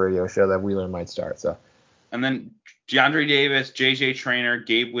said on his radio show that Wheeler might start. So. And then DeAndre Davis, J.J. Traynor,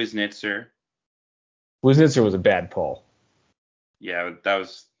 Gabe Wisnitzer. Wisnitzer was a bad pull. Yeah, that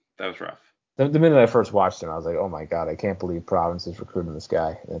was rough. The minute I first watched him, I was like, oh my God, I can't believe Providence is recruiting this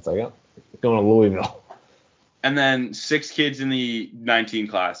guy. And it's like, oh, going to Louisville. And then 6 kids in the 19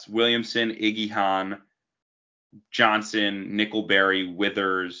 class: Williamson, Iggy Hahn, Johnson, Nickelberry,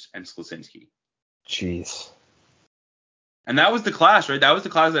 Withers, and Slazinski. Jeez. And that was the class, right? That was the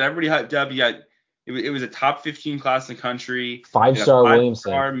class that everybody hyped up. It was a top 15 class in the country. 5-star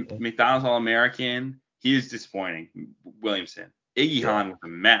Williamson. 5-star McDonald's All-American. He was disappointing, Williamson. Iggy Hahn was a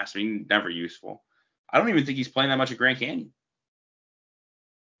mess. I mean, never useful. I don't even think he's playing that much at Grand Canyon.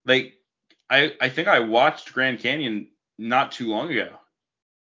 Like, I think I watched Grand Canyon not too long ago,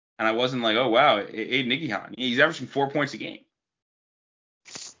 and I wasn't like, oh, wow, Aiden Iggy Hahn. He's averaging 4 points a game.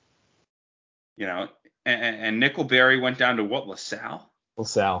 You know, and Nickelberry went down to what, LaSalle?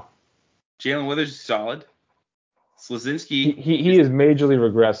 LaSalle. Jalen Withers is solid. Slazinski. He is majorly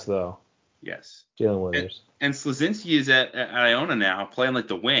regressed, though. Yes. Jalen Withers. And Slazinski is at Iona now, playing like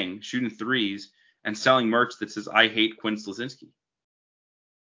the wing, shooting threes, and selling merch that says, I hate Quinn Slazinski.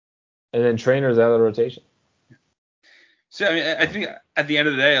 And then Trainor's out of the rotation. So, I mean, I think at the end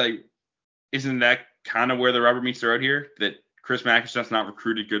of the day, like, isn't that kind of where the rubber meets the road here? That Chris Mackintosh's not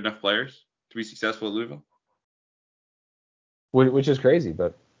recruited good enough players to be successful at Louisville? Which is crazy,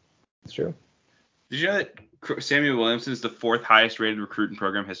 but it's true. Did you know that Samuel Williamson is the 4th highest rated recruit in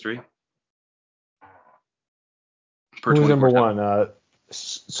program history? Who's number 1?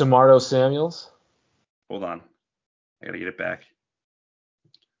 Samardo Samuels? Hold on. I got to get it back.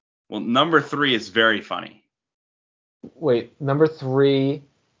 Well, number 3 is very funny. Wait, number 3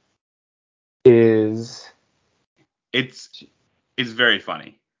 is... It's very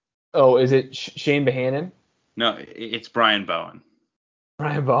funny. Oh, is it Shane Bohannon? No, it's Brian Bowen.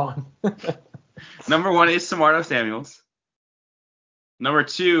 Brian Bowen. Number 1 is Samardo Samuels. Number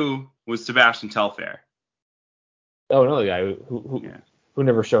 2 was Sebastian Telfair. Oh, another guy who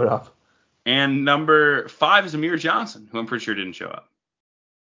never showed up. And number 5 is Amir Johnson, who I'm pretty sure didn't show up.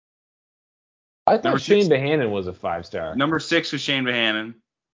 I thought Shane Bohannon was a 5-star. Number 6 was Shane Bohannon.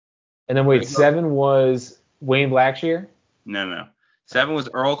 And then wait, 7 was Wayne Blackshear? No. 7 was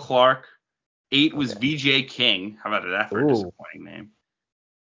Earl Clark. 8 was VJ King. How about that for a disappointing name?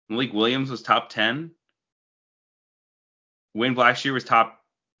 Malik Williams was top 10. Wayne Blackshear was top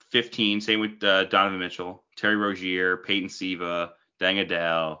 15. Same with Donovan Mitchell, Terry Rozier, Peyton Siva, Deng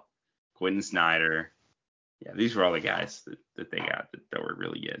Adele, Quentin Snyder. Yeah, these were all the guys that they got that were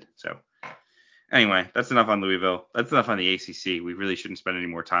really good. So anyway, that's enough on Louisville. That's enough on the ACC. We really shouldn't spend any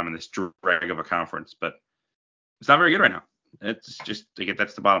more time on this drag of a conference, but it's not very good right now. It's just,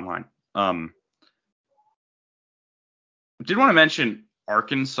 that's the bottom line. Did want to mention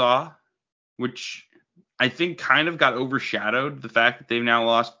Arkansas, which I think kind of got overshadowed. The fact that they've now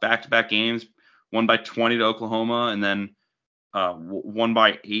lost back-to-back games, one by 20 to Oklahoma, and then one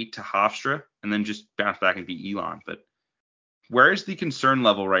by 8 to Hofstra, and then just bounced back and beat Elon. But where is the concern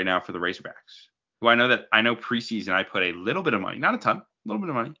level right now for the Razorbacks? Who I know preseason I put a little bit of money, not a ton, a little bit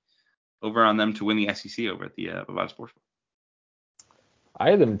of money, over on them to win the SEC over at the Bovada Sportsbook.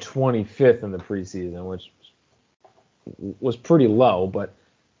 I had them 25th in the preseason, which was pretty low, but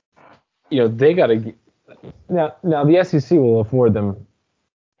they got to now the SEC will afford them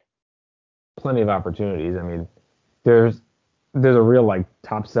plenty of opportunities. I mean, there's a real like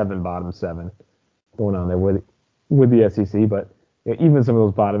top 7, bottom 7 going on there with the SEC, but even some of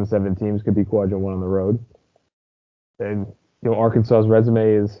those bottom 7 teams could be quadrant 1 on the road. And Arkansas's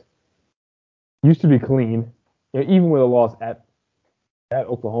resume used to be clean, even with a loss at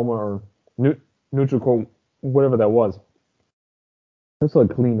Oklahoma or neutral court, whatever that was. It's a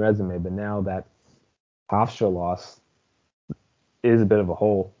clean resume, but now that Hofstra loss is a bit of a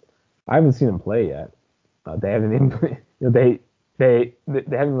hole. I haven't seen them play yet. They haven't even they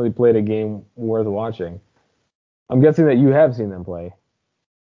haven't really played a game worth watching. I'm guessing that you have seen them play.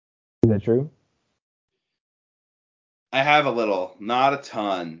 Is that true? I have a little, not a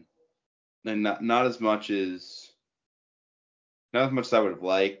ton, and not as much as I would have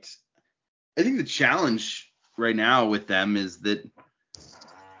liked. I think the challenge right now with them is that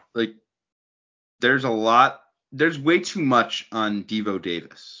like there's way too much on Devo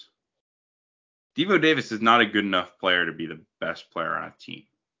Davis. Devo Davis is not a good enough player to be the best player on a team.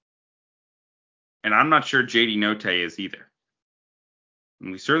 And I'm not sure JD Note is either.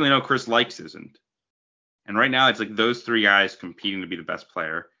 And we certainly know Chris Likes isn't. And right now, it's like those three guys competing to be the best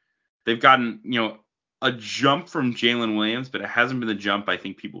player. They've gotten, a jump from Jalen Williams, but it hasn't been the jump I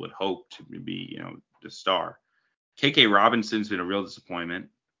think people would hope to be, the star. KK Robinson's been a real disappointment.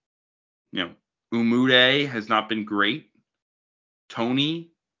 Umude has not been great.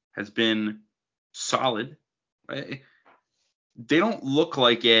 Tony has been solid. They don't look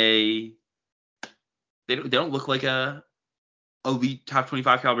like a elite top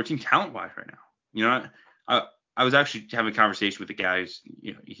 25 caliber team talent wise right now. I was actually having a conversation with the guy who's,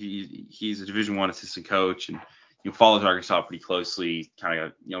 he's a Division I assistant coach and follows Arkansas pretty closely, kind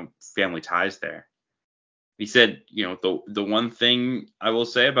of family ties there. He said, the one thing I will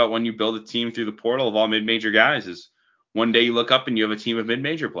say about when you build a team through the portal of all mid-major guys is one day you look up and you have a team of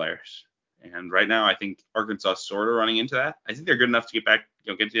mid-major players. And right now, I think Arkansas is sort of running into that. I think they're good enough to get back,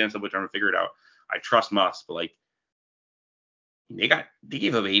 get to the NCAA tournament and figure it out. I trust Muss, but they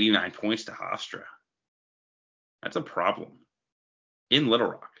gave up 89 points to Hofstra. That's a problem in Little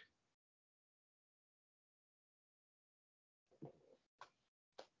Rock.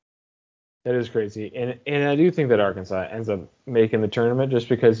 That is crazy. And I do think that Arkansas ends up making the tournament just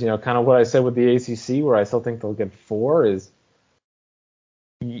because, kind of what I said with the ACC, where I still think they'll get 4, is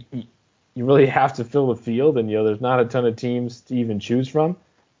you really have to fill the field, and, there's not a ton of teams to even choose from.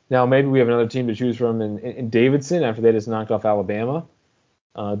 Now, maybe we have another team to choose from in Davidson after they just knocked off Alabama.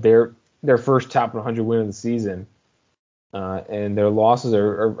 Their first top 100 win of the season. And their losses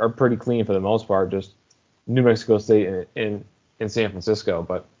are pretty clean for the most part, just New Mexico State and San Francisco.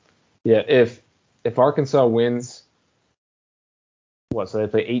 But yeah, if Arkansas wins, so they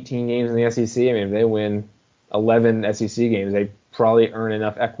play 18 games in the SEC. I mean, if they win 11 SEC games, they probably earn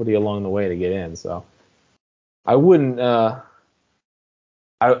enough equity along the way to get in. So I wouldn't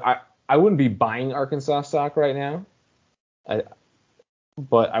I wouldn't be buying Arkansas stock right now,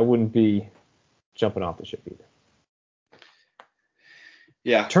 but I wouldn't be jumping off the ship either.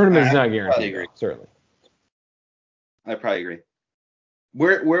 Yeah, tournament is not guaranteed. Certainly, I probably agree.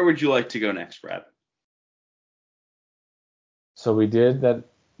 Where would you like to go next, Brad? So we did that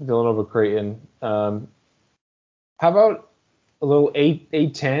Villanova Creighton. How about a little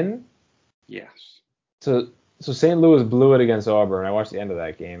A10? Yes. So St. Louis blew it against Auburn. I watched the end of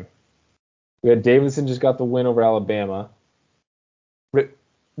that game. We had Davidson just got the win over Alabama.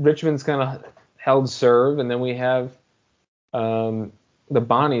 Richmond's kind of held serve, and then we have the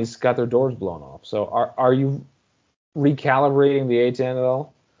Bonnies got their doors blown off. So are you recalibrating the A10 at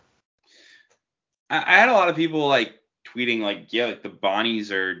all? I had a lot of people tweeting the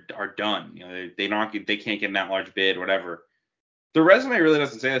Bonnies are done. They can't get an at-large bid, whatever. The resume really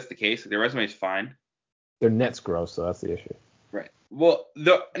doesn't say that's the case. Their resume is fine. Their net's gross, so that's the issue. Right. Well,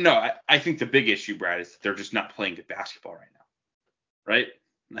 I think the big issue, Brad, is that they're just not playing good basketball right now. Right?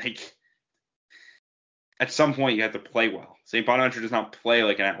 At some point you have to play well. St. Bonaventure does not play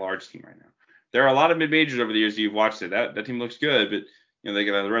like an at-large team right now. There are a lot of mid-majors over the years that you've watched it. That team looks good, but they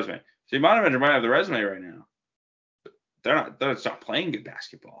get out of the resume. St. Bonaventure might have the resume right now. They're not playing good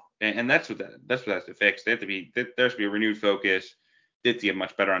basketball, and that's what has to fix. There has to be a renewed focus. They have to get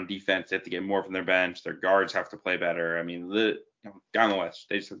much better on defense. They have to get more from their bench. Their guards have to play better. I mean, down the West,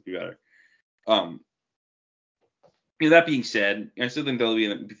 they just have to be better. That being said, I still think they'll be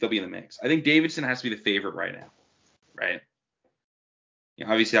in the mix. I think Davidson has to be the favorite right now, right?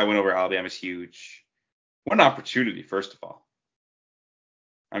 Obviously, that win over Alabama is huge. What an opportunity, first of all.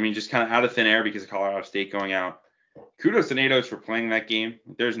 I mean, just kind of out of thin air because of Colorado State going out. Kudos to Natos for playing that game.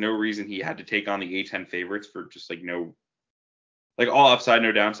 There's no reason he had to take on the A10 favorites for just all upside,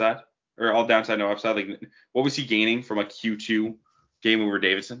 no downside, or all downside, no upside. What was he gaining from a Q2 game over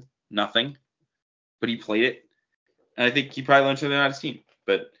Davidson? Nothing. But he played it. And I think he probably learned something about his team.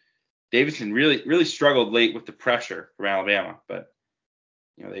 But Davidson really, really struggled late with the pressure from Alabama. But,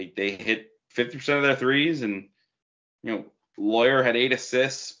 they hit 50% of their threes, and, Lawyer had 8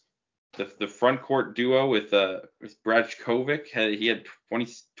 assists. The front court duo with Brad Kovic, he had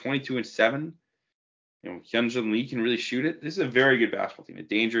 22 and 7. Hyunjin Lee can really shoot it. This is a very good basketball team, a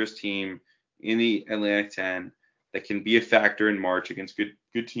dangerous team in the Atlantic 10 that can be a factor in March against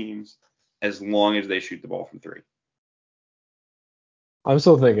good teams as long as they shoot the ball from 3. I'm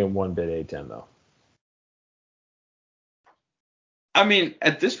still thinking one bid A10 though. I mean,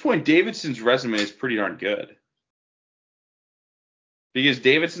 at this point, Davidson's resume is pretty darn good. Because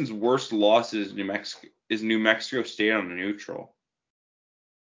Davidson's worst loss is New Mexico State on a neutral,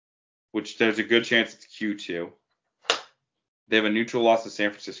 which there's a good chance it's Q2. They have a neutral loss to San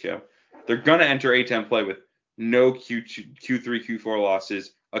Francisco. They're gonna enter A10 play with no Q2, Q3, Q4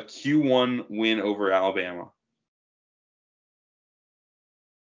 losses, a Q1 win over Alabama,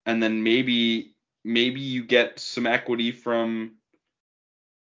 and then maybe you get some equity from.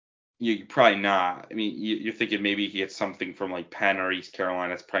 You probably not. I mean, you're thinking maybe he gets something from like Penn or East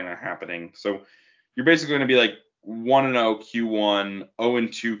Carolina. It's probably not happening. So you're basically going to be like 1-0 Q1,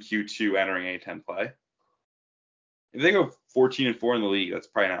 0-2 Q2 entering A10 play. If they go 14-4 in the league, that's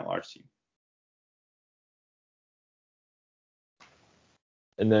probably not a large team.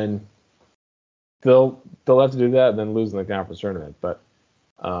 And then they'll have to do that and then lose in the conference tournament. But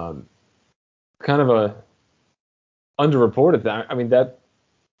kind of a underreported thing. I mean,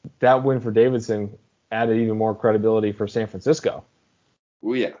 that win for Davidson added even more credibility for San Francisco.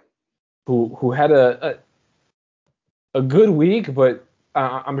 Oh yeah. Who had a good week, but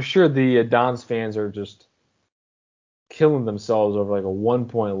I'm sure the Dons fans are just killing themselves over like a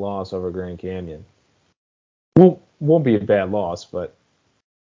 1-point loss over Grand Canyon. Won't be a bad loss, but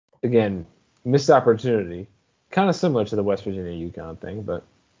again, missed opportunity. Kind of similar to the West Virginia UConn thing, but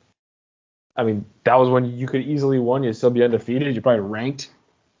I mean, that was when you could easily win. You'd still be undefeated. You're probably ranked.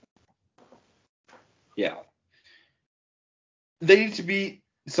 Yeah. They need to beat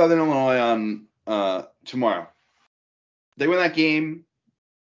Southern Illinois on tomorrow. They win that game.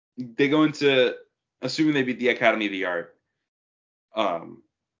 They go into, assuming they beat the Academy of the Art.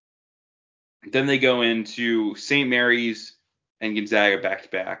 Then they go into St. Mary's and Gonzaga back to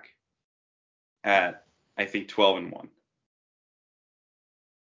back at, I think, 12-1.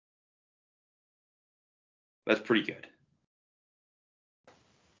 That's pretty good.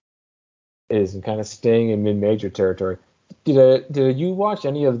 It is, and kind of staying in mid-major territory. Did you watch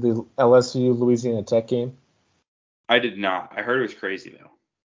any of the LSU Louisiana Tech game? I did not. I heard it was crazy though.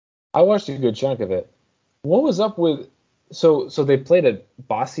 I watched a good chunk of it. What was up with so they played at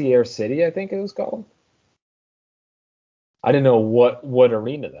Bossier City, I think it was called. I didn't know what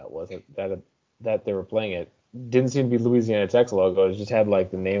arena that was that they were playing at. Didn't seem to be Louisiana Tech's logo. It just had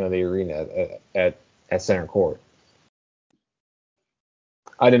like the name of the arena at center court.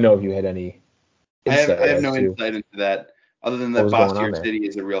 I didn't know if you had any insight I have no to insight into that other than what that was going on Bossier there. City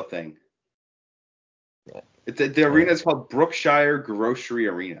is a real thing. Yeah. The arena is called Brookshire Grocery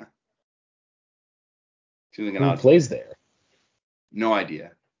Arena. Seems like an Who odd plays place. there? No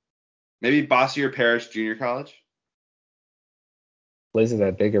idea. Maybe Bossier Parish Junior College? Plays in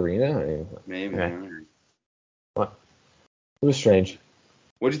that big arena? I mean, Maybe. yeah. Well, it was strange.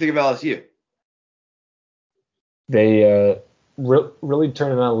 What do you think of LSU? They really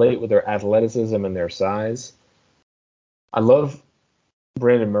turned it on late with their athleticism and their size. I love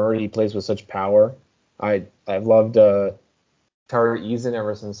Brandon Murray. He plays with such power. I've loved Tari Eason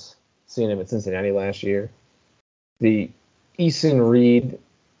ever since seeing him at Cincinnati last year. The Eason Reed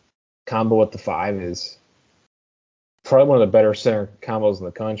combo at the 5 is probably one of the better center combos in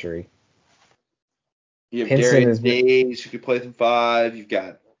the country. You have Pinson Darius has been, Days who could play some 5. You've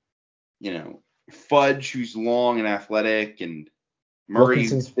got, Fudge who's long and athletic, and Murray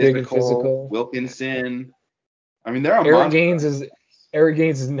Wilkinson's big and physical. Wilkinson. I mean, they're a Eric monster.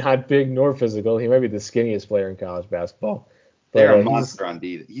 Gaines is not big nor physical. He might be the skinniest player in college basketball. But They're a monster on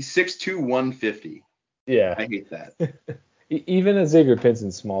D. He's 6'2", 150. Yeah. I hate that. Even Xavier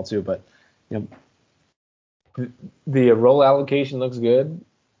Pinson's small too, but the role allocation looks good.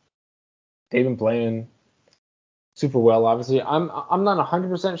 They've been playing super well. Obviously, I'm not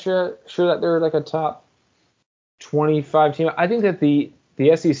 100% sure that they're like a top 25 team. I think that the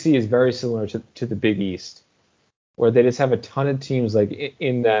SEC is very similar to the Big East, where they just have a ton of teams like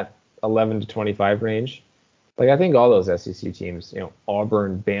in that 11 to 25 range. Like I think all those SEC teams,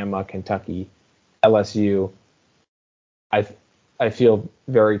 Auburn, Bama, Kentucky, LSU. I feel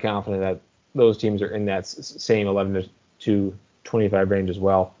very confident that those teams are in that same 11 to 25 range as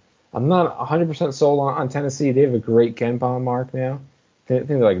well. I'm not 100% sold on Tennessee. They have a great KenPom mark now. I think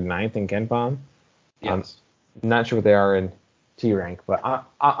they're like 9th in KenPom. Yes. I'm not sure what they are in T rank, but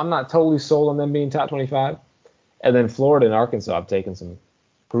I'm not totally sold on them being top 25. And then Florida and Arkansas have taken some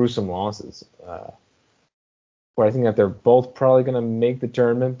gruesome losses. Where I think that they're both probably going to make the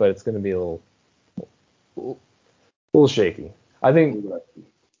tournament, but it's going to be a little shaky. I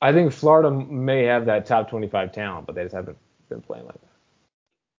think Florida may have that top 25 talent, but they just haven't been playing like that.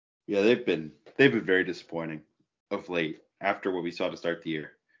 Yeah, they've been very disappointing of late after what we saw to start the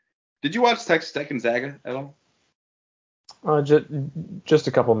year. Did you watch Texas Tech Gonzaga at all? Just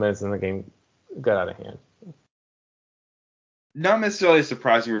a couple minutes and the game got out of hand. Not necessarily a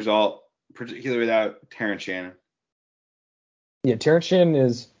surprising result, particularly without Terrence Shannon. Yeah, Terrence Shannon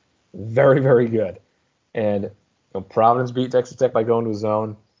is very, very good. And Providence beat Texas Tech by going to a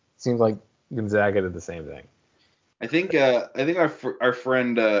zone. seems like Gonzaga did the same thing. I think our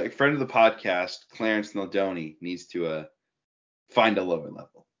friend of the podcast, Clarence Naldoni, needs to find a lower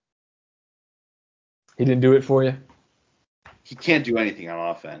level. He didn't do it for you? He can't do anything on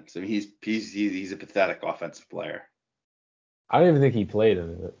offense. I mean, he's a pathetic offensive player. I don't even think he played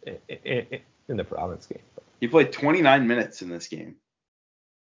in the Providence game. He played 29 minutes in this game.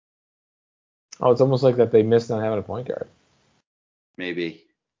 Oh, it's almost like that they missed not having a point guard. Maybe.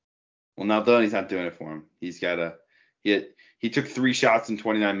 Well, Naldoni's not doing it for him. He took 3 shots in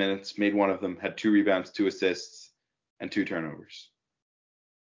 29 minutes, made one of them, had 2 rebounds, 2 assists, and 2 turnovers.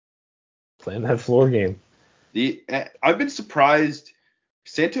 Playing that floor game. I've been surprised.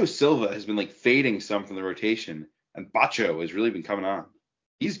 Santos Silva has been like fading some from the rotation, and Bacho has really been coming on.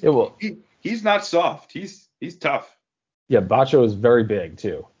 He's not soft. He's tough. Yeah, Bacho is very big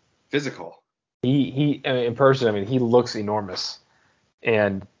too. Physical. He I mean, in person, I mean, he looks enormous.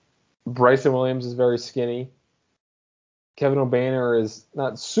 And Bryson Williams is very skinny. Kevin O'Banner is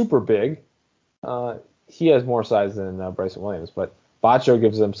not super big. He has more size than Bryson Williams, but Bacho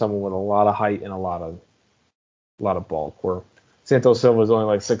gives them someone with a lot of height and a lot of bulk. Where Santos Silva is only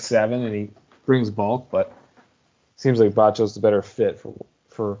like 6'7", and he brings bulk, but seems like Bacho's the better fit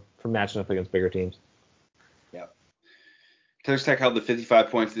for matching up against bigger teams. Yeah. Texas Tech held the 55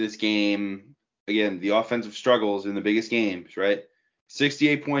 points in this game. Again, the offensive struggles in the biggest games, right?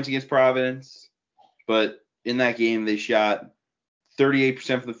 68 points against Providence, but in that game they shot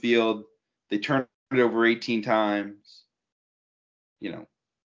 38% from the field. They turned it over 18 times.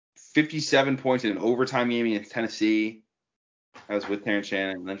 57 points in an overtime game against Tennessee. That was with Terrence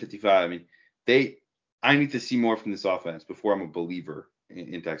Shannon, and then 55. I mean, I need to see more from this offense before I'm a believer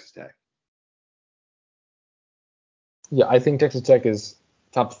in Texas Tech. Yeah, I think Texas Tech is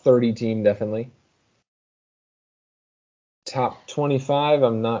top 30 team, definitely. Top 25,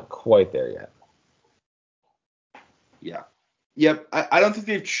 I'm not quite there yet. Yeah. Yep. I don't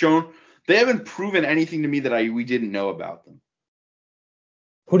think they haven't proven anything to me that we didn't know about them.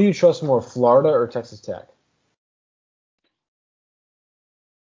 Who do you trust more, Florida or Texas Tech?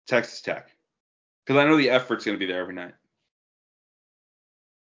 Texas Tech. Because I know the effort's going to be there every night.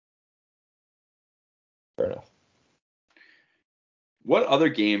 Fair enough. What other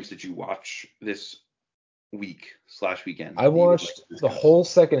games did you watch this weekend? I watched the whole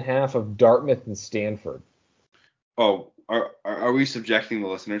second half of Dartmouth and Stanford. Oh, are we subjecting the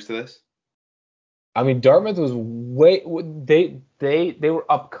listeners to this? I mean, Dartmouth was they were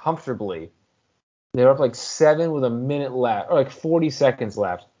up comfortably. They were up like 7 with a minute left, or like 40 seconds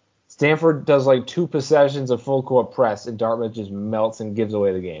left. Stanford does like 2 possessions of full court press, and Dartmouth just melts and gives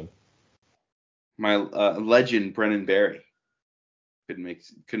away the game. My legend Brennan Barry couldn't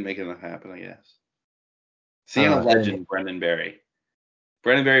make it happen, I guess. Siena legend Brendan Barry.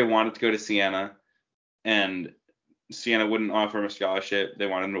 Brendan Barry wanted to go to Siena, and Siena wouldn't offer him a scholarship. They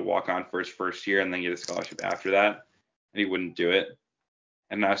wanted him to walk on for his first year and then get a scholarship after that, and he wouldn't do it.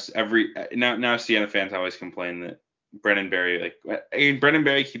 And now Siena fans always complain that Brendan Barry, Brendan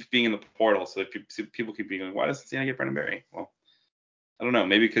Barry keeps being in the portal, so people keep being like, why doesn't Siena get Brendan Barry? Well, I don't know,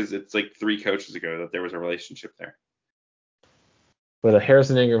 maybe because it's like 3 coaches ago that there was a relationship there. But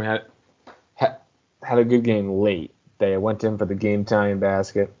Harrison Ingram had a good game late. They went in for the game time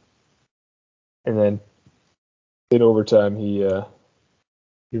basket, and then in overtime he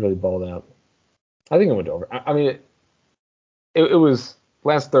really balled out. I think it went over. I mean, it was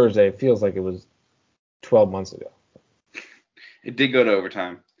last Thursday. It feels like it was 12 months ago. It did go to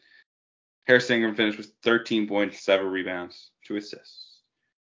overtime. Harrison Ingram finished with 13 points, 7 rebounds, 2 assists.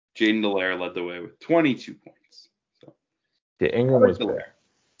 Jaden Dallaire led the way with 22 points. So, yeah, Ingram was bad.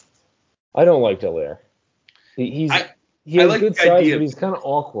 I don't like Dallaire. He has like good size, but he's kind of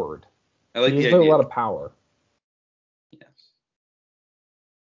awkward. I like he has a lot of power. Yes.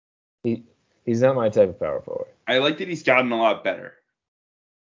 He's not my type of power forward. I like that he's gotten a lot better.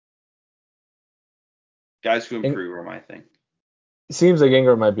 Guys who improve are my thing. It seems like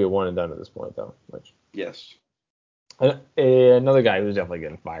Ingram might be a one and done at this point, though. Yes. Another guy who's definitely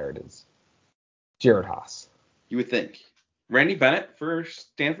getting fired is Jared Haas. You would think. Randy Bennett for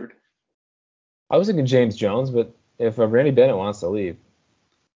Stanford? I was thinking James Jones, but if Randy Bennett wants to leave,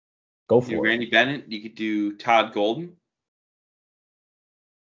 go for it. Randy Bennett. You could do Todd Golden.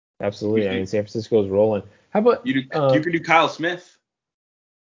 Absolutely. I mean, San Francisco's rolling. How about you could do Kyle Smith?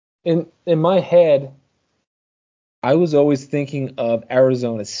 In my head, I was always thinking of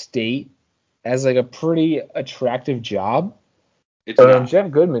Arizona State as like a pretty attractive job. And Jeff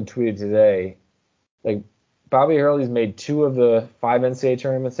Goodman tweeted today, like Bobby Hurley's made 2 of the 5 NCAA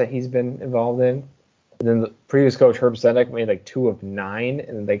tournaments that he's been involved in. And then the previous coach, Herb Sendek, made like 2 of 9.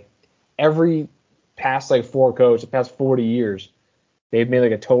 And every past like 40 years, they've made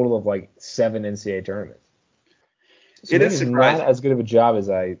like a total of like 7 NCAA tournaments. So It maybe is it's not surprising. as good of a job as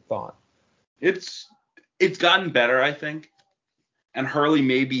I thought. It's gotten better, I think. And Hurley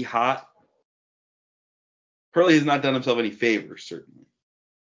may be hot. Hurley has not done himself any favors, certainly.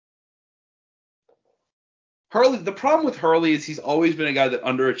 The problem with Hurley is he's always been a guy that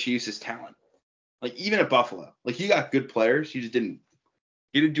underachieves his talent. Like even at Buffalo, like he got good players, he didn't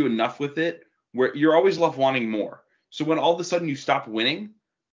do enough with it. Where you're always left wanting more. So when all of a sudden you stop winning,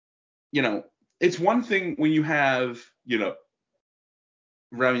 it's one thing when you have,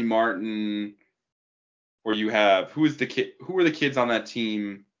 Remy Martin, or you have who were the kids on that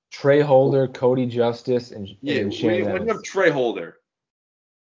team? Trey Holder, Cody Justice, and When Shannon you Evans. have Trey Holder,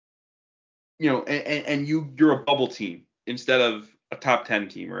 and you're a bubble team instead of a top 10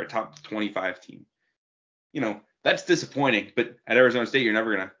 team or a top 25 team. That's disappointing, but at Arizona State, you're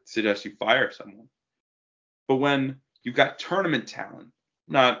never going to suggest you fire someone. But when you've got tournament talent,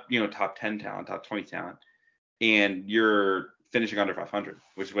 not, top 10 talent, top 20 talent, and you're finishing under 500,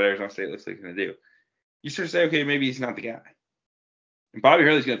 which is what Arizona State looks like it's going to do, you sort of say, okay, maybe he's not the guy. And Bobby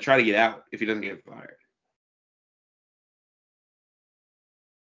Hurley's going to try to get out if he doesn't get fired.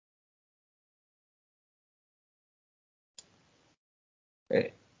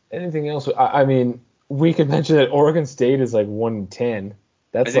 Anything else? I mean, we could mention that Oregon State is like 1-10.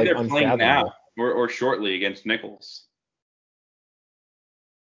 That's I think like they're playing now unfathomable. or shortly against Nichols.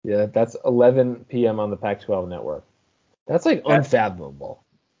 Yeah, that's 11 p.m. on the Pac-12 network. That's like unfathomable.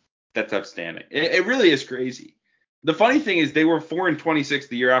 That's outstanding. It really is crazy. The funny thing is they were 4-26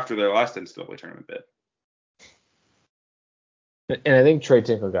 the year after their last NCAA tournament bid. And I think Trey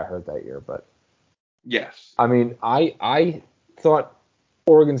Tinkle got hurt that year, but yes. I mean, I thought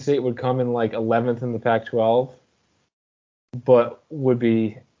Oregon State would come in like 11th in the Pac-12, but would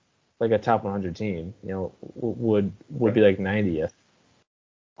be like a top 100 team. Would be like 90th.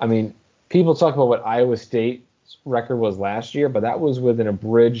 I mean, people talk about what Iowa State's record was last year, but that was with an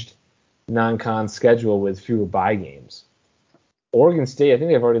abridged non-con schedule with fewer bye games. Oregon State, I think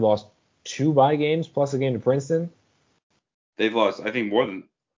they've already lost 2 bye games plus a game to Princeton. They've lost, I think, more than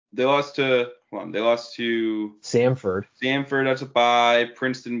they lost to. They lost to Samford. That's a bye.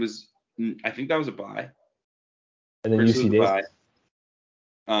 Princeton was, I think that was a bye. And then Princeton UC Davis.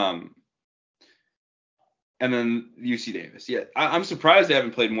 And then UC Davis. Yeah, I'm surprised they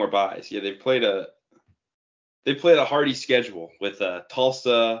haven't played more byes. Yeah, they've played a hardy schedule with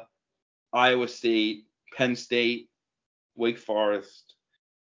Tulsa, Iowa State, Penn State, Wake Forest.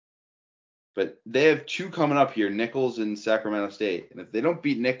 But they have 2 coming up here, Nichols and Sacramento State. And if they don't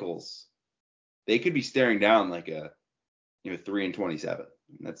beat Nichols, they could be staring down like a 3-27.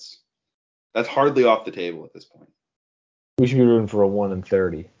 And that's hardly off the table at this point. We should be rooting for a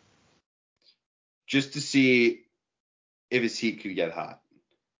 1-30. Just to see if his heat could get hot.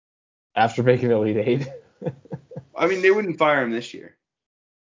 After making the Elite Eight? I mean, they wouldn't fire him this year.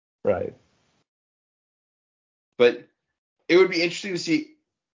 Right. But it would be interesting to see,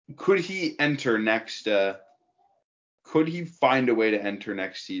 could he enter next could he find a way to enter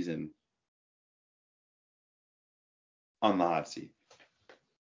next season on the hot seat?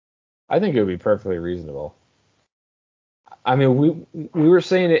 I think it would be perfectly reasonable. I mean, we were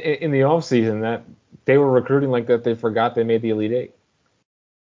saying in the offseason that they were recruiting like that they forgot they made the Elite Eight.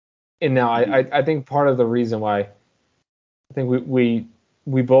 And now I think part of the reason why I think we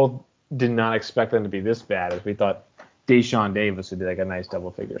both did not expect them to be this bad is we thought Deshaun Davis would be like a nice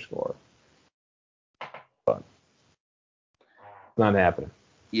double-figure scorer. But not happening.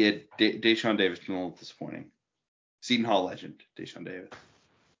 Yeah, Deshaun Davis been a little disappointing. Seton Hall legend, Deshaun Davis.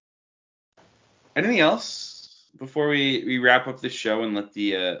 Anything else before we wrap up this show and let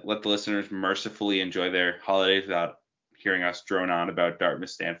the listeners mercifully enjoy their holidays without hearing us drone on about Dartmouth,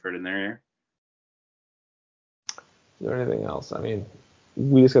 Stanford in their ear? Is there anything else? I mean,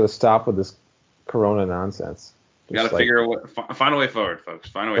 we just got to stop with this Corona nonsense. We got to figure out find a way forward, folks.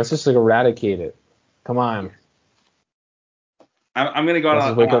 Find a way. Let's just like eradicate it. Come on. I'm gonna go Let's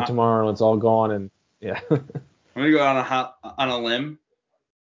just wake up tomorrow and it's all gone and yeah. I'm gonna go on a limb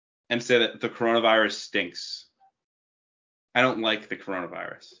and say that the coronavirus stinks. I don't like the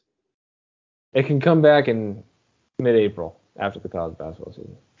coronavirus. It can come back in mid-April after the college basketball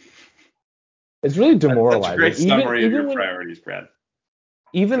season. It's really demoralizing. That's a great summary of your priorities, Brad.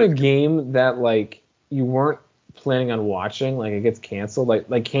 Even a game that like you weren't planning on watching, like it gets canceled,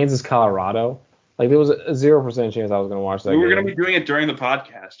 like Kansas, Colorado. Like there was a 0% chance I was going to watch that. We were going to be doing it during the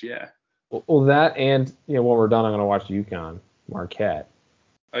podcast, yeah. Well, that and when we're done, I'm going to watch UConn, Marquette.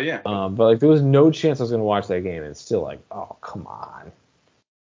 Oh yeah. But like there was no chance I was going to watch that game, and it's still like, oh come on.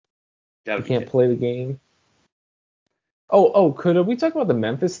 Gotta He be can't kidding. play the game. Could we talk about the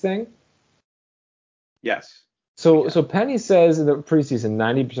Memphis thing? Yes. We So can. so Penny says in the preseason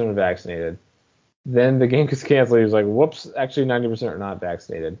 90% are vaccinated. Then the game gets canceled. He was like, whoops, actually 90% are not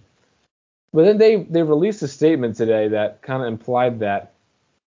vaccinated. But then they released a statement today that kind of implied that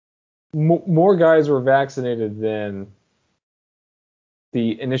more guys were vaccinated than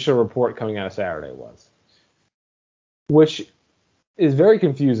the initial report coming out of Saturday was, which is very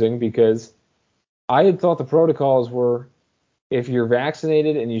confusing because I had thought the protocols were if you're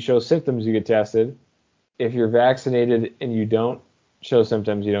vaccinated and you show symptoms, you get tested. If you're vaccinated and you don't show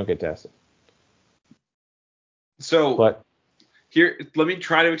symptoms, you don't get tested. So But here, let me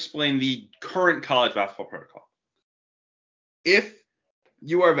try to explain the current college basketball protocol. If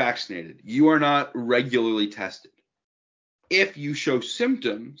you are vaccinated, you are not regularly tested. If you show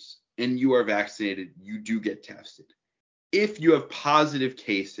symptoms and you are vaccinated, you do get tested. If you have positive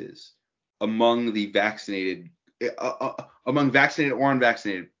cases among the vaccinated, among vaccinated or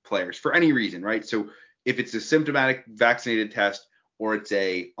unvaccinated players for any reason, right? So if it's a symptomatic vaccinated test or it's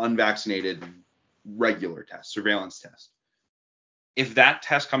a unvaccinated regular test, surveillance test, if that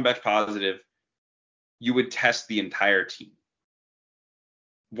test comes back positive, you would test the entire team.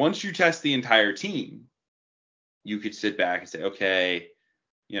 Once you test the entire team, you could sit back and say, okay,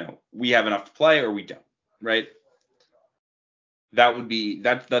 we have enough to play or we don't, right? That's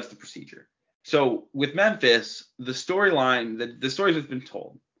the procedure. So with Memphis, the storyline, the stories that's been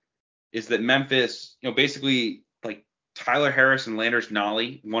told is that Memphis, basically like Tyler Harris and Landers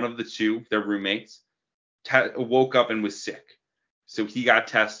Nolly, one of the two, their roommates, woke up and was sick. So he got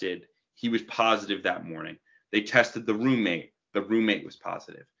tested. He was positive that morning. They tested the roommate. The roommate was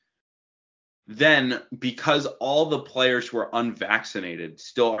positive. Then, because all the players who are unvaccinated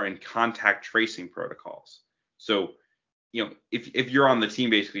still are in contact tracing protocols. So, if you're on the team,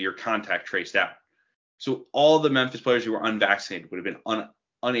 basically you're contact traced out. So all the Memphis players who were unvaccinated would have been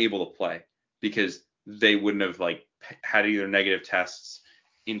unable to play because they wouldn't have had either negative tests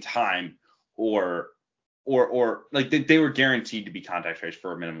in time or like they were guaranteed to be contact traced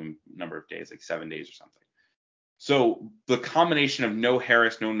for a minimum number of days, like 7 days or something. So the combination of no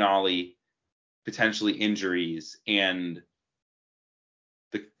Harris, no Nolly, potentially injuries, and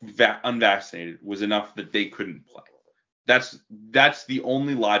the unvaccinated was enough that they couldn't play. That's the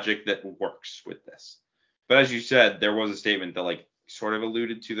only logic that works with this. But as you said, there was a statement that sort of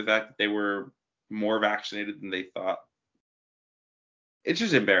alluded to the fact that they were more vaccinated than they thought. It's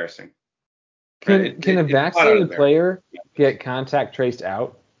just embarrassing. Right? can a It's flat out vaccinated embarrassing. player get contact traced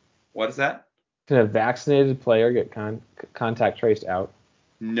out? What is that? Can a vaccinated player get contact traced out?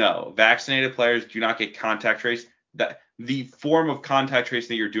 No, vaccinated players do not get contact traced. That the form of contact tracing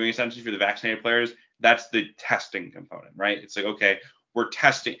that you're doing essentially for the vaccinated players, that's the testing component, right? It's like, okay, we're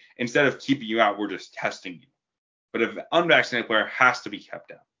testing instead of keeping you out, we're just testing you. But an unvaccinated player has to be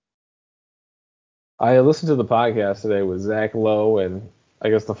kept out. I listened to the podcast today with Zach Lowe and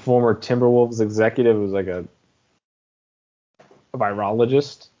I guess the former Timberwolves executive who's like a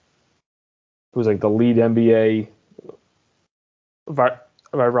virologist who's like the lead NBA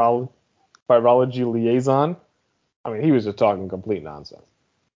virology liaison. I mean, he was just talking complete nonsense.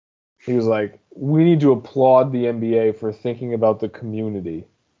 He was like, we need to applaud the NBA for thinking about the community.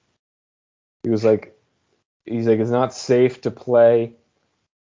 He's like, it's not safe to play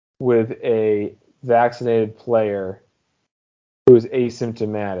with a vaccinated player who is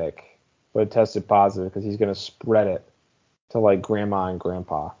asymptomatic but tested positive because he's going to spread it to grandma and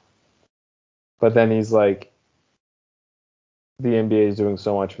grandpa. But then he's like, the NBA is doing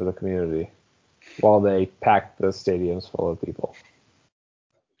so much for the community while they pack the stadiums full of people.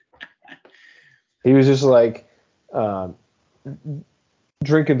 He was just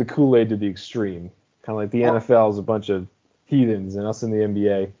drinking the Kool-Aid to the extreme. Kind of like the NFL is a bunch of heathens, and us in the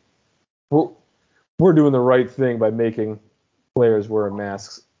NBA, we're doing the right thing by making players wear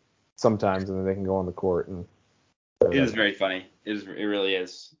masks sometimes, and then they can go on the court. And it is very funny. It really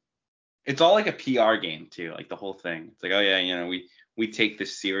is. It's all like a PR game too, like the whole thing. It's like, oh yeah, we take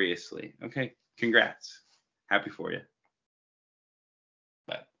this seriously. Okay, congrats, happy for you.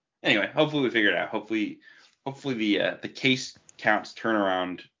 But anyway, hopefully we figure it out. Hopefully the case counts turn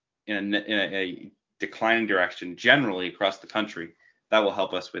around in a declining direction generally across the country. That will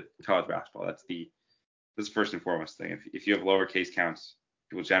help us with college basketball. That's the first and foremost thing. If you have lower case counts,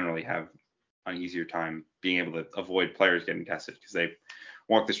 you will generally have an easier time being able to avoid players getting tested because they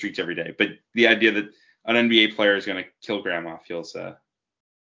walk the streets every day. But the idea that an NBA player is going to kill grandma feels a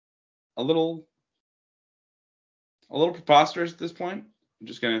little preposterous at this point. I'm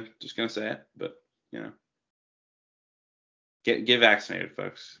just gonna say it, but get vaccinated,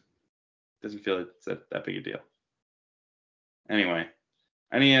 folks. Doesn't feel like it's that big a deal. Anyway,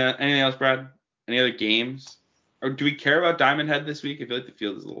 anything else, Brad? Any other games? Or do we care about Diamond Head this week? I feel like the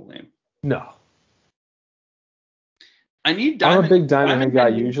field is a little lame. No. I need I'm Diamond. a big Diamond Head guy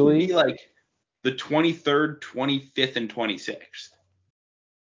needs usually. to be like the 23rd, 25th, and 26th.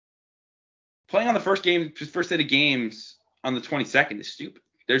 Playing on the first set of games on the 22nd is stupid.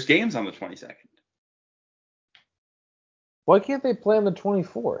 There's games on the 22nd. Why can't they play on the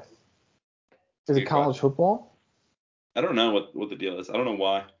 24th? Is it college football? I don't know what the deal is. I don't know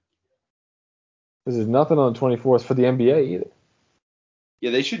why. Because there's nothing on the 24th for the NBA either. Yeah,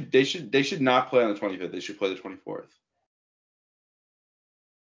 they should not play on the 25th. They should play the 24th.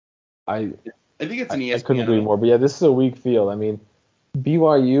 I think it's an ESPN. I couldn't agree more. But yeah, this is a weak field. I mean,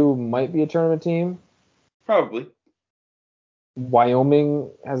 BYU might be a tournament team. Probably. Wyoming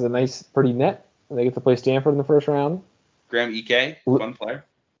has a nice, pretty net. They get to play Stanford in the first round. Graham Ike, fun player.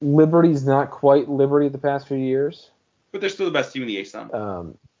 Liberty's not quite Liberty the past few years. But they're still the best team in the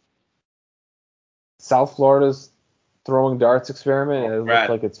ASUN. South Florida's throwing darts experiment, and it looks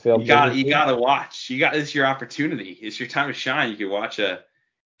like it's failed. You gotta watch. This is your opportunity. It's your time to shine. You could watch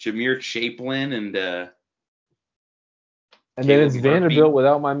Jameer Chaplin and then it's Vanderbilt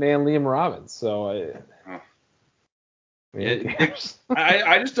without my man Liam Robbins. So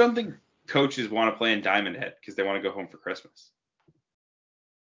I just don't think coaches want to play in Diamond Head because they want to go home for Christmas.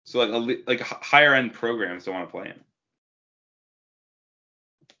 So like higher end programs don't want to play in.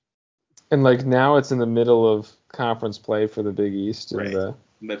 And like now it's in the middle of conference play for the Big East and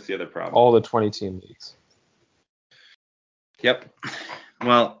that's the other problem. All the 20-team leagues. Yep.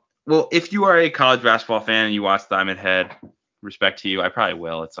 Well, if you are a college basketball fan and you watch Diamond Head, respect to you. I probably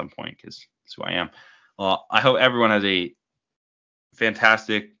will at some point because that's who I am. Well, I hope everyone has a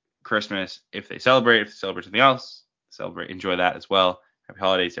fantastic Christmas. If they celebrate something else, enjoy that as well. Happy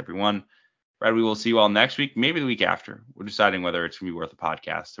holidays, everyone. Brad, we will see you all next week, maybe the week after. We're deciding whether it's gonna be worth a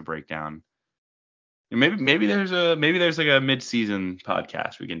podcast to break down. Maybe there's like a mid-season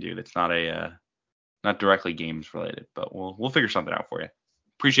podcast we can do that's not directly games related, but we'll figure something out for you.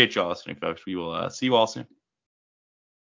 Appreciate you all listening, folks. We will see you all soon.